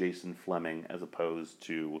go with Jason Fleming as opposed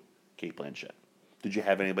to Cate Blanchett. Did you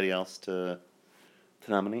have anybody else to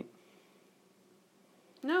nominate?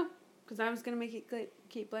 No, because I was going to make it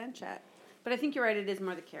Cate Blanchett. But I think you're right, it is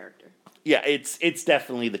more the character. Yeah, it's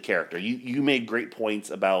definitely the character. You made great points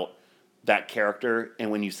about that character,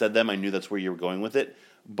 and when you said them, I knew that's where you were going with it.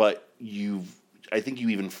 But I think you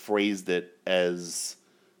even phrased it as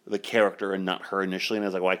the character and not her initially, and I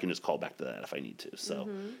was like, well, I can just call back to that if I need to. So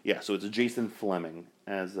yeah, so it's Jason Fleming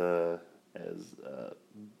as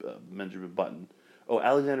Benjamin Button. Oh,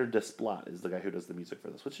 Alexander Desplat is the guy who does the music for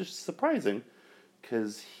this, which is surprising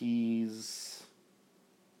because he's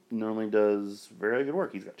normally does very good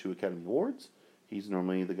work. He's got 2 Academy Awards. He's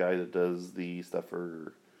normally the guy that does the stuff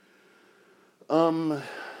for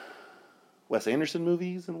Wes Anderson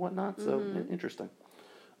movies and whatnot. So interesting.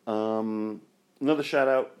 Another shout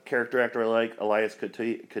out character actor I like, Elias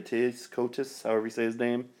Kotis, however you say his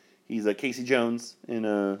name. He's Casey Jones in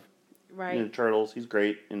Turtles. He's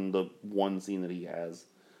great in the one scene that he has.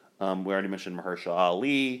 We already mentioned Mahershala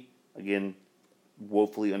Ali. Again,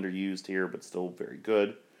 woefully underused here, but still very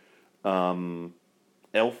good.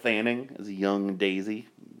 Elle Fanning is a young Daisy.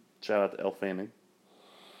 Shout out to Elle Fanning.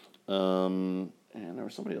 And there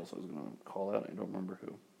was somebody else I was going to call out. I don't remember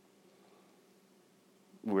who.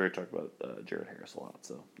 We already talked about Jared Harris a lot,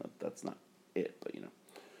 so that's not it, but you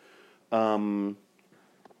know.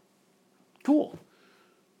 Cool.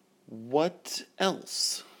 What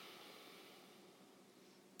else?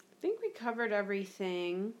 I think we covered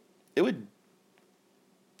everything. It would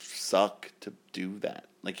suck to do that.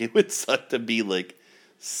 Like, it would suck to be, like,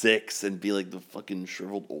 6 and be, like, the fucking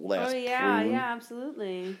shriveled old-ass prune. Yeah,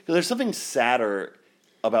 absolutely. Because there's something sadder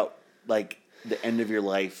about, like, the end of your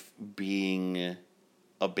life being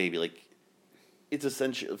a baby. Like, it's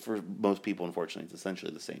essentially, for most people, unfortunately, it's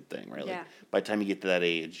essentially the same thing, right? Yeah. Like, by the time you get to that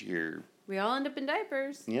age, you're... We all end up in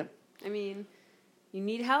diapers. Yep. I mean, you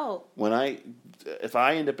need help. If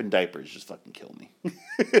I end up in diapers, just fucking kill me.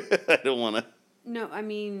 I don't want to... No, I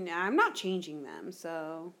mean, I'm not changing them,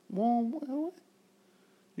 so... Well, what?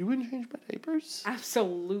 You wouldn't change my diapers?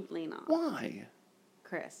 Absolutely not. Why?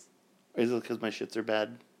 Chris. Is it because my shits are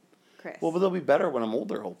bad? Chris. Well, but they'll be better when I'm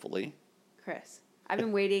older, hopefully. Chris. I've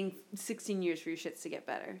been waiting 16 years for your shits to get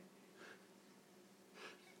better.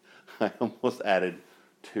 I almost added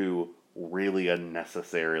 2 really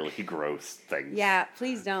unnecessarily gross things. Yeah,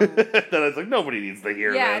 please don't. Then I was like, nobody needs to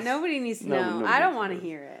hear this. Yeah, nobody needs to know. Nobody I don't needs want to to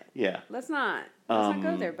hear it. Yeah. Let's not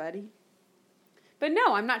go there, buddy. But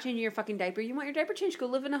no, I'm not changing your fucking diaper. You want your diaper changed? Go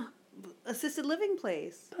live in a assisted living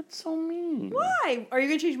place. That's so mean. Why? Are you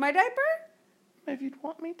going to change my diaper? If you'd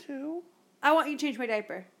want me to. I want you to change my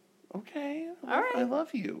diaper. Okay. All right. I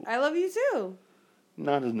love you. I love you too.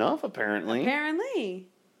 Not enough, apparently. Apparently.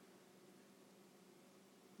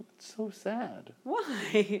 It's so sad.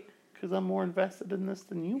 Why? Because I'm more invested in this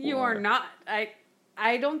than you are. You are not.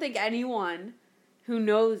 I don't think anyone who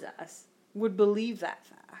knows us would believe that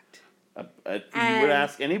fact. If you would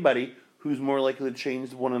ask anybody who's more likely to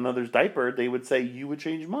change one another's diaper, they would say you would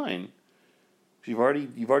change mine. You've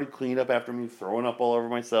already cleaned up after me, throwing up all over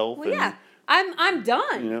myself. Well, yeah, I'm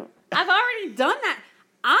done. You know, I've already done that.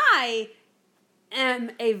 I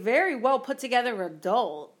am a very well put together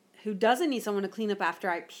adult who doesn't need someone to clean up after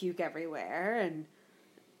I puke everywhere and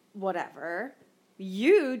whatever.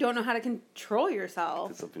 You don't know how to control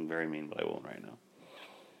yourself. it's something very mean, but I won't right now.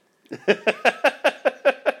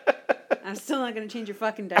 I'm still not going to change your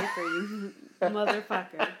fucking diaper, you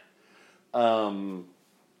motherfucker.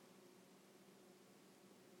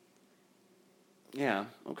 Yeah.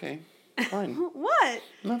 Okay. Fine. What?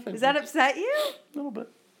 Nothing. Does that upset you? A little bit.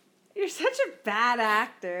 You're such a bad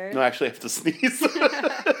actor. No, actually, I have to sneeze.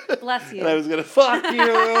 Bless you. And I was gonna fuck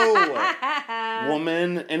you,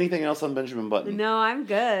 woman. Anything else on Benjamin Button? No, I'm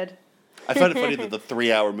good. I find it funny that the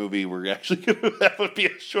 3-hour movie we're actually gonna have would be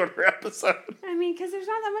a shorter episode. I mean, because there's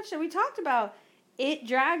not that much that we talked about. It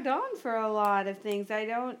dragged on for a lot of things. I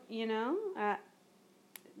don't,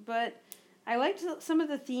 but I liked some of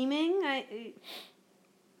the theming.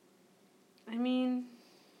 I mean,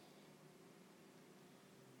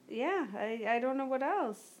 yeah, I don't know what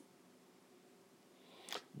else.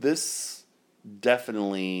 This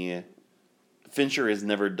definitely, Fincher has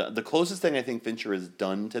never done. The closest thing I think Fincher has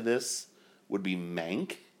done to this would be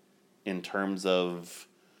Mank, in terms of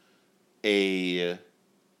a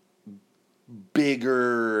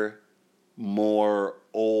bigger, more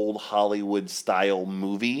old Hollywood style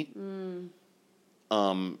movie. And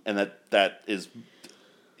that is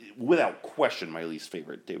without question my least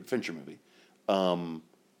favorite David Fincher movie. But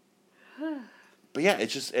yeah,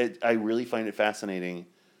 it's just I really find it fascinating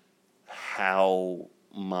how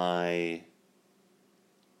my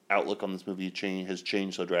outlook on this movie has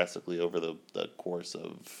changed so drastically over the course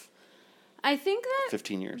of I think that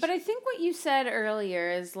 15 years. But I think what you said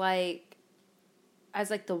earlier is like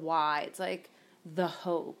the why. It's like the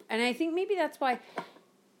hope. And I think maybe that's why,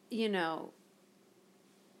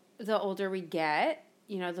 the older we get,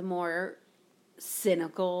 the more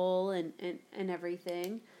cynical and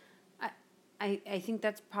everything. I think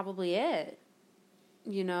that's probably it.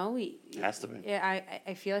 It has to be.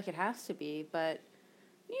 I feel like it has to be, but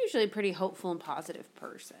I'm usually a pretty hopeful and positive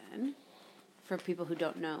person for people who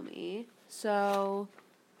don't know me. So,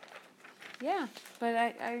 yeah, but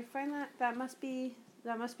I find that must be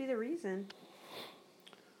the reason.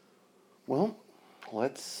 Well,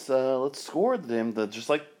 let's score them. Just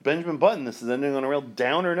like Benjamin Button, this is ending on a real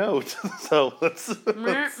downer note. So let's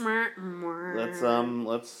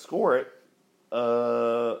score it.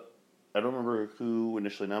 I don't remember who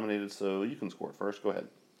initially nominated, so you can score first. Go ahead.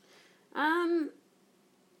 I'm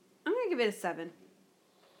gonna give it a 7.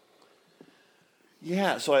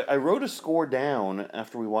 Yeah, so I wrote a score down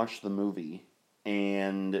after we watched the movie,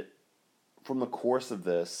 and from the course of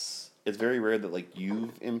this, it's very rare that like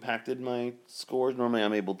you've impacted my scores. Normally,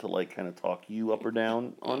 I'm able to like kind of talk you up or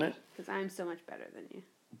down on it. Because I'm so much better than you.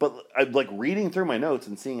 But I'm like reading through my notes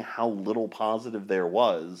and seeing how little positive there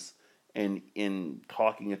was, and in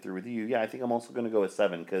talking it through with you, yeah, I think I'm also going to go with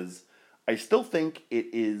 7 because I still think it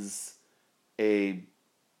is a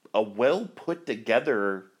well put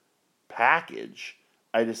together package.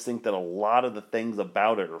 I just think that a lot of the things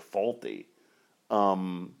about it are faulty.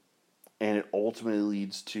 And it ultimately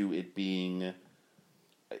leads to it being,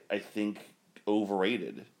 I think,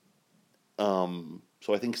 overrated. So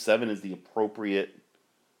I think 7 is the appropriate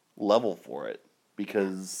level for it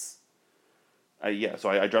because, I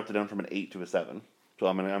dropped it down from an 8 to a 7. So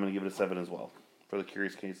I'm gonna give it a 7 as well for The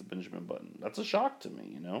Curious Case of Benjamin Button. That's a shock to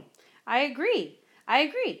me, I agree.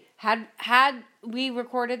 Had we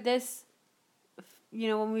recorded this,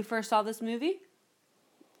 when we first saw this movie,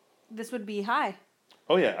 this would be high.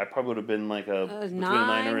 Oh yeah, I probably would have been like between a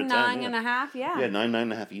 9 or a 10. 9.5, yeah. Yeah,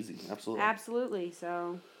 9.5 easy, absolutely. Absolutely.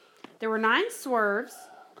 So there were 9 swerves.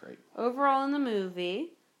 Great. Overall in the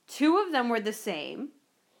movie. 2 of them were the same,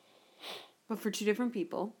 but for 2 different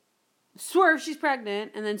people. Swerve, she's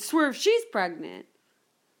pregnant, and then Swerve, she's pregnant.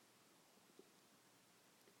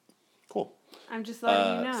 Cool. I'm just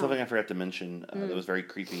letting you know. Something I forgot to mention that was very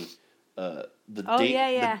creepy. The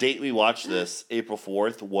date we watched this, April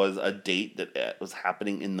 4th, was a date that was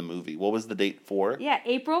happening in the movie. What was the date for? Yeah,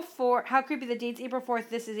 April 4th. How creepy. The date's April 4th.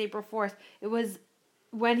 This is April 4th. It was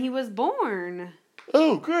when he was born.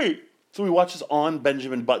 Oh, great. So we watched this on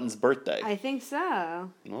Benjamin Button's birthday. I think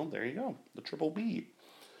so. Well, there you go. The triple B.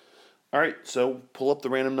 All right, so pull up the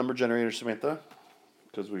random number generator, Samantha,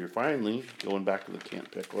 because we are finally going back to the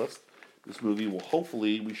can't pick list. This movie will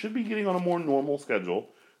we should be getting on a more normal schedule.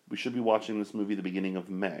 We should be watching this movie the beginning of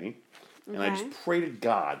May. And I just pray to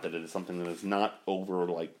God that it is something that is not over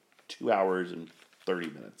like 2 hours and 30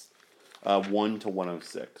 minutes. 1 to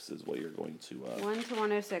 106 is what you're going to... 1 to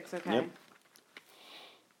 106, okay. Yep.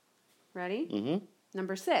 Ready? Mm-hmm.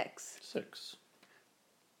 Number 6. 6.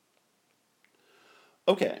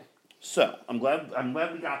 Okay, so I'm glad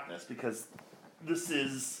we got this because this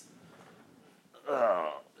is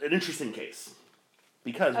an interesting case.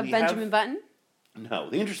 Because of Benjamin Button? No,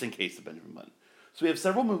 the interesting case of Benjamin Button. So we have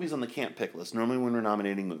several movies on the can't pick list. Normally when we're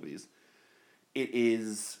nominating movies, it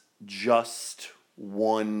is just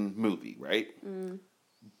one movie, right? Mm.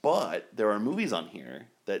 But there are movies on here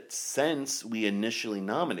that since we initially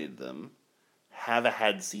nominated them, have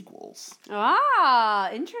had sequels.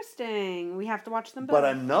 Ah, interesting. We have to watch them both. But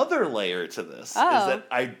another layer to this is that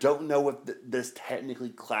I don't know if this technically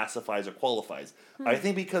classifies or qualifies. I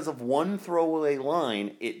think because of one throwaway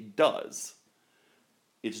line, it does.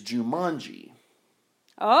 It's Jumanji.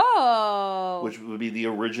 Oh. Which would be the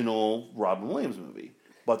original Robin Williams movie.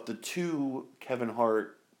 But the 2 Kevin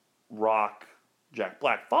Hart, Rock, Jack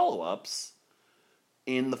Black follow-ups,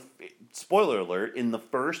 spoiler alert, in the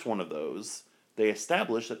first one of those, they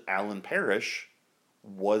established that Alan Parrish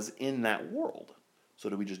was in that world. So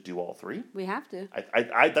do we just do all 3? We have to.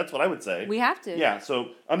 I that's what I would say. We have to. Yeah, so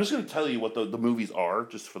I'm just going to tell you what the movies are,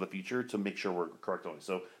 just for the future, to make sure we're correct on it.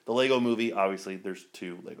 So the Lego Movie, obviously, there's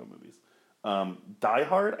 2 Lego movies. Die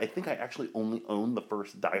Hard, I think I actually only own the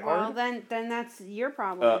first Die Hard. Well, then that's your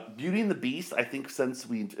problem. Beauty and the Beast, I think since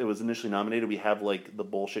it was initially nominated, we have like the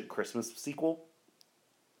bullshit Christmas sequel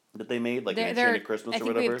that they made, like Enchanted Christmas or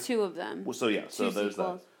whatever. I think we have 2 of them. Well, so yeah, so there's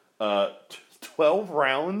sequels. That. 12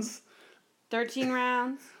 rounds. 13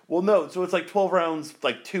 rounds. Well, no, so it's like 12 rounds,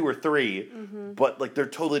 like 2 or 3, but like they're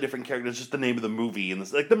totally different characters. It's just the name of the movie,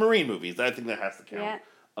 and like the Marine movies. I think that has to count.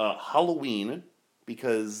 Yeah. Halloween,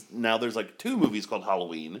 because now there's like 2 movies called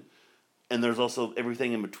Halloween, and there's also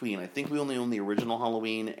everything in between. I think we only own the original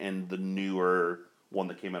Halloween and the newer one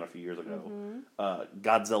that came out a few years ago.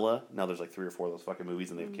 Godzilla. Now there's like 3 or 4 of those fucking movies,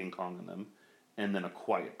 and they have King Kong in them. and then A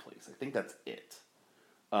Quiet Place. I think that's it.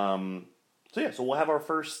 So we'll have our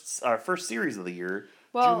first series of the year,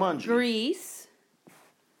 Jumanji. Grease.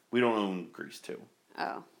 We don't own Grease 2.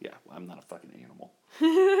 Oh. Yeah, I'm not a fucking animal.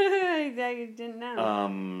 I didn't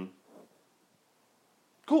know.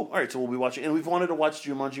 Cool. All right, so we'll be watching, and we've wanted to watch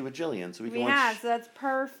Jumanji with Jillian, so we can watch. So that's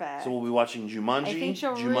perfect. So we'll be watching Jumanji, I think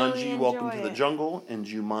she'll Jumanji really Welcome enjoy to the it. Jungle, and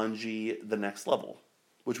Jumanji The Next Level,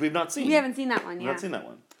 which we've not seen. We haven't seen that one yet. We've not seen that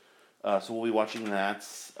one. So we'll be watching that.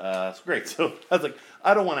 It's great. So I was like,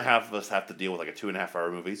 I don't want to have us have to deal with like a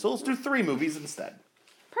 2.5-hour movie, so let's do 3 movies instead.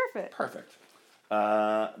 Perfect.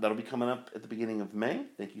 That'll be coming up at the beginning of May.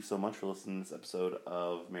 Thank you so much for listening to this episode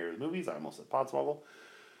of Married with Movies. I almost said Podsmoggle.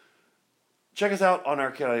 Check us out on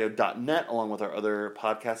arcadeaudio.net along with our other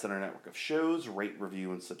podcasts and our network of shows. Rate,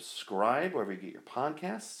 review, and subscribe wherever you get your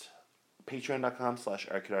podcasts.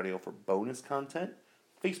 Patreon.com/arcadeaudio for bonus content.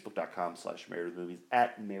 Facebook.com/marriedwithmovies,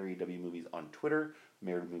 at MaryWMovies on Twitter,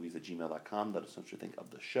 marriedwithmovies@gmail.com. Let us know what you think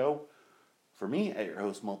of the show. For me, at your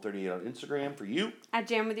host, Malt38 on Instagram. For you, At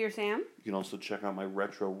Jam with Your Sam. you can also check out my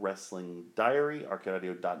retro wrestling diary,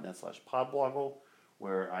 arcadeaudio.net/podbloggle,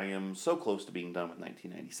 where I am so close to being done with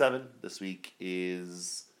 1997. This week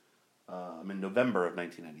is, I'm in November of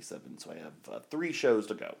 1997, so I have 3 shows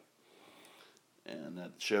to go. And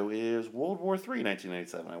that show is World War III,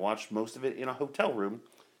 1997. I watched most of it in a hotel room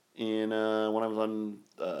when I was on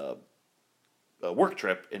a work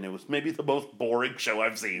trip, and it was maybe the most boring show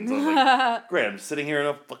I've seen. So I was like, great, I'm sitting here in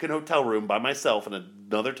a fucking hotel room by myself in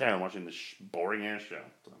another town watching this boring-ass show.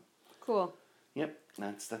 So, Cool. yep,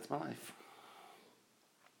 that's my life.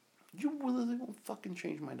 You really won't fucking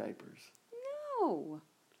change my diapers. No.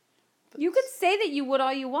 You could say that you would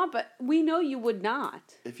all you want, but we know you would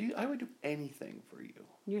not. I would do anything for you.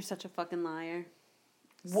 You're such a fucking liar.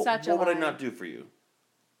 What would I not do for you?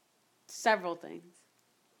 Several things.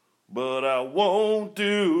 But I won't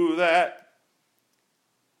do that.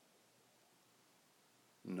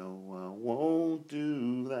 No, I won't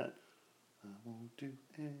do that. I won't do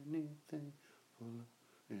anything for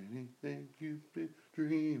anything you've been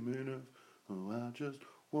dreaming of. Oh, I just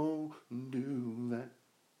won't do that.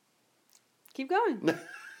 Keep going.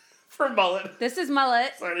 For Mullet. This is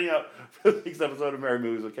Mullet. Signing up for the next episode of Married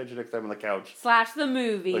Movies. We'll catch you next time on the couch. / the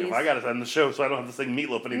movies. Like, I gotta end the show so I don't have to sing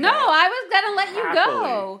Meatloaf anymore. No, I was gonna let you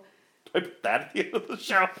go. Do I put that at the end of the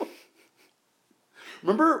show?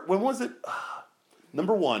 Remember, when was it?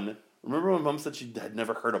 Number 1, remember when Mom said she had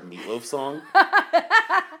never heard a Meatloaf song?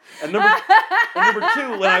 and number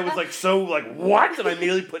 2, when I was like, what? And I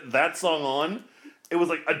immediately put that song on. It was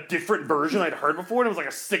like a different version I'd heard before, and it was like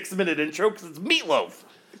a 6-minute intro because it's Meatloaf.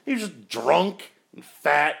 He was just drunk and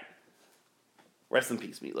fat. Rest in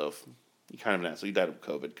peace, Meatloaf. You kind of an asshole. You died of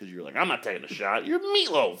COVID because you were like, I'm not taking a shot. You're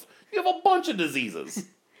Meatloaf. You have a bunch of diseases.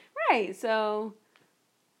 Right, so...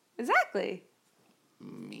 Exactly.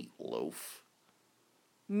 Meatloaf.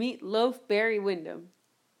 Meatloaf Barry Windham.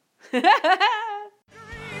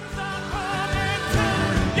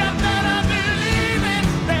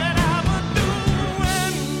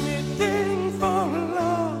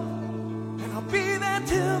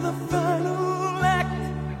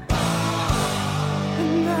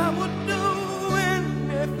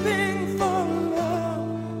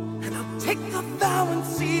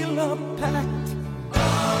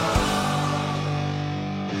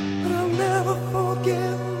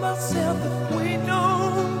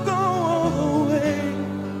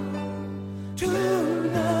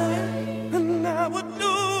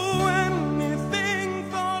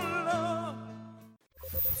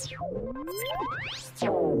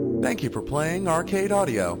 Thank you for playing Arcade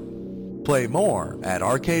Audio. Play more at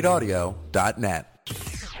arcadeaudio.net.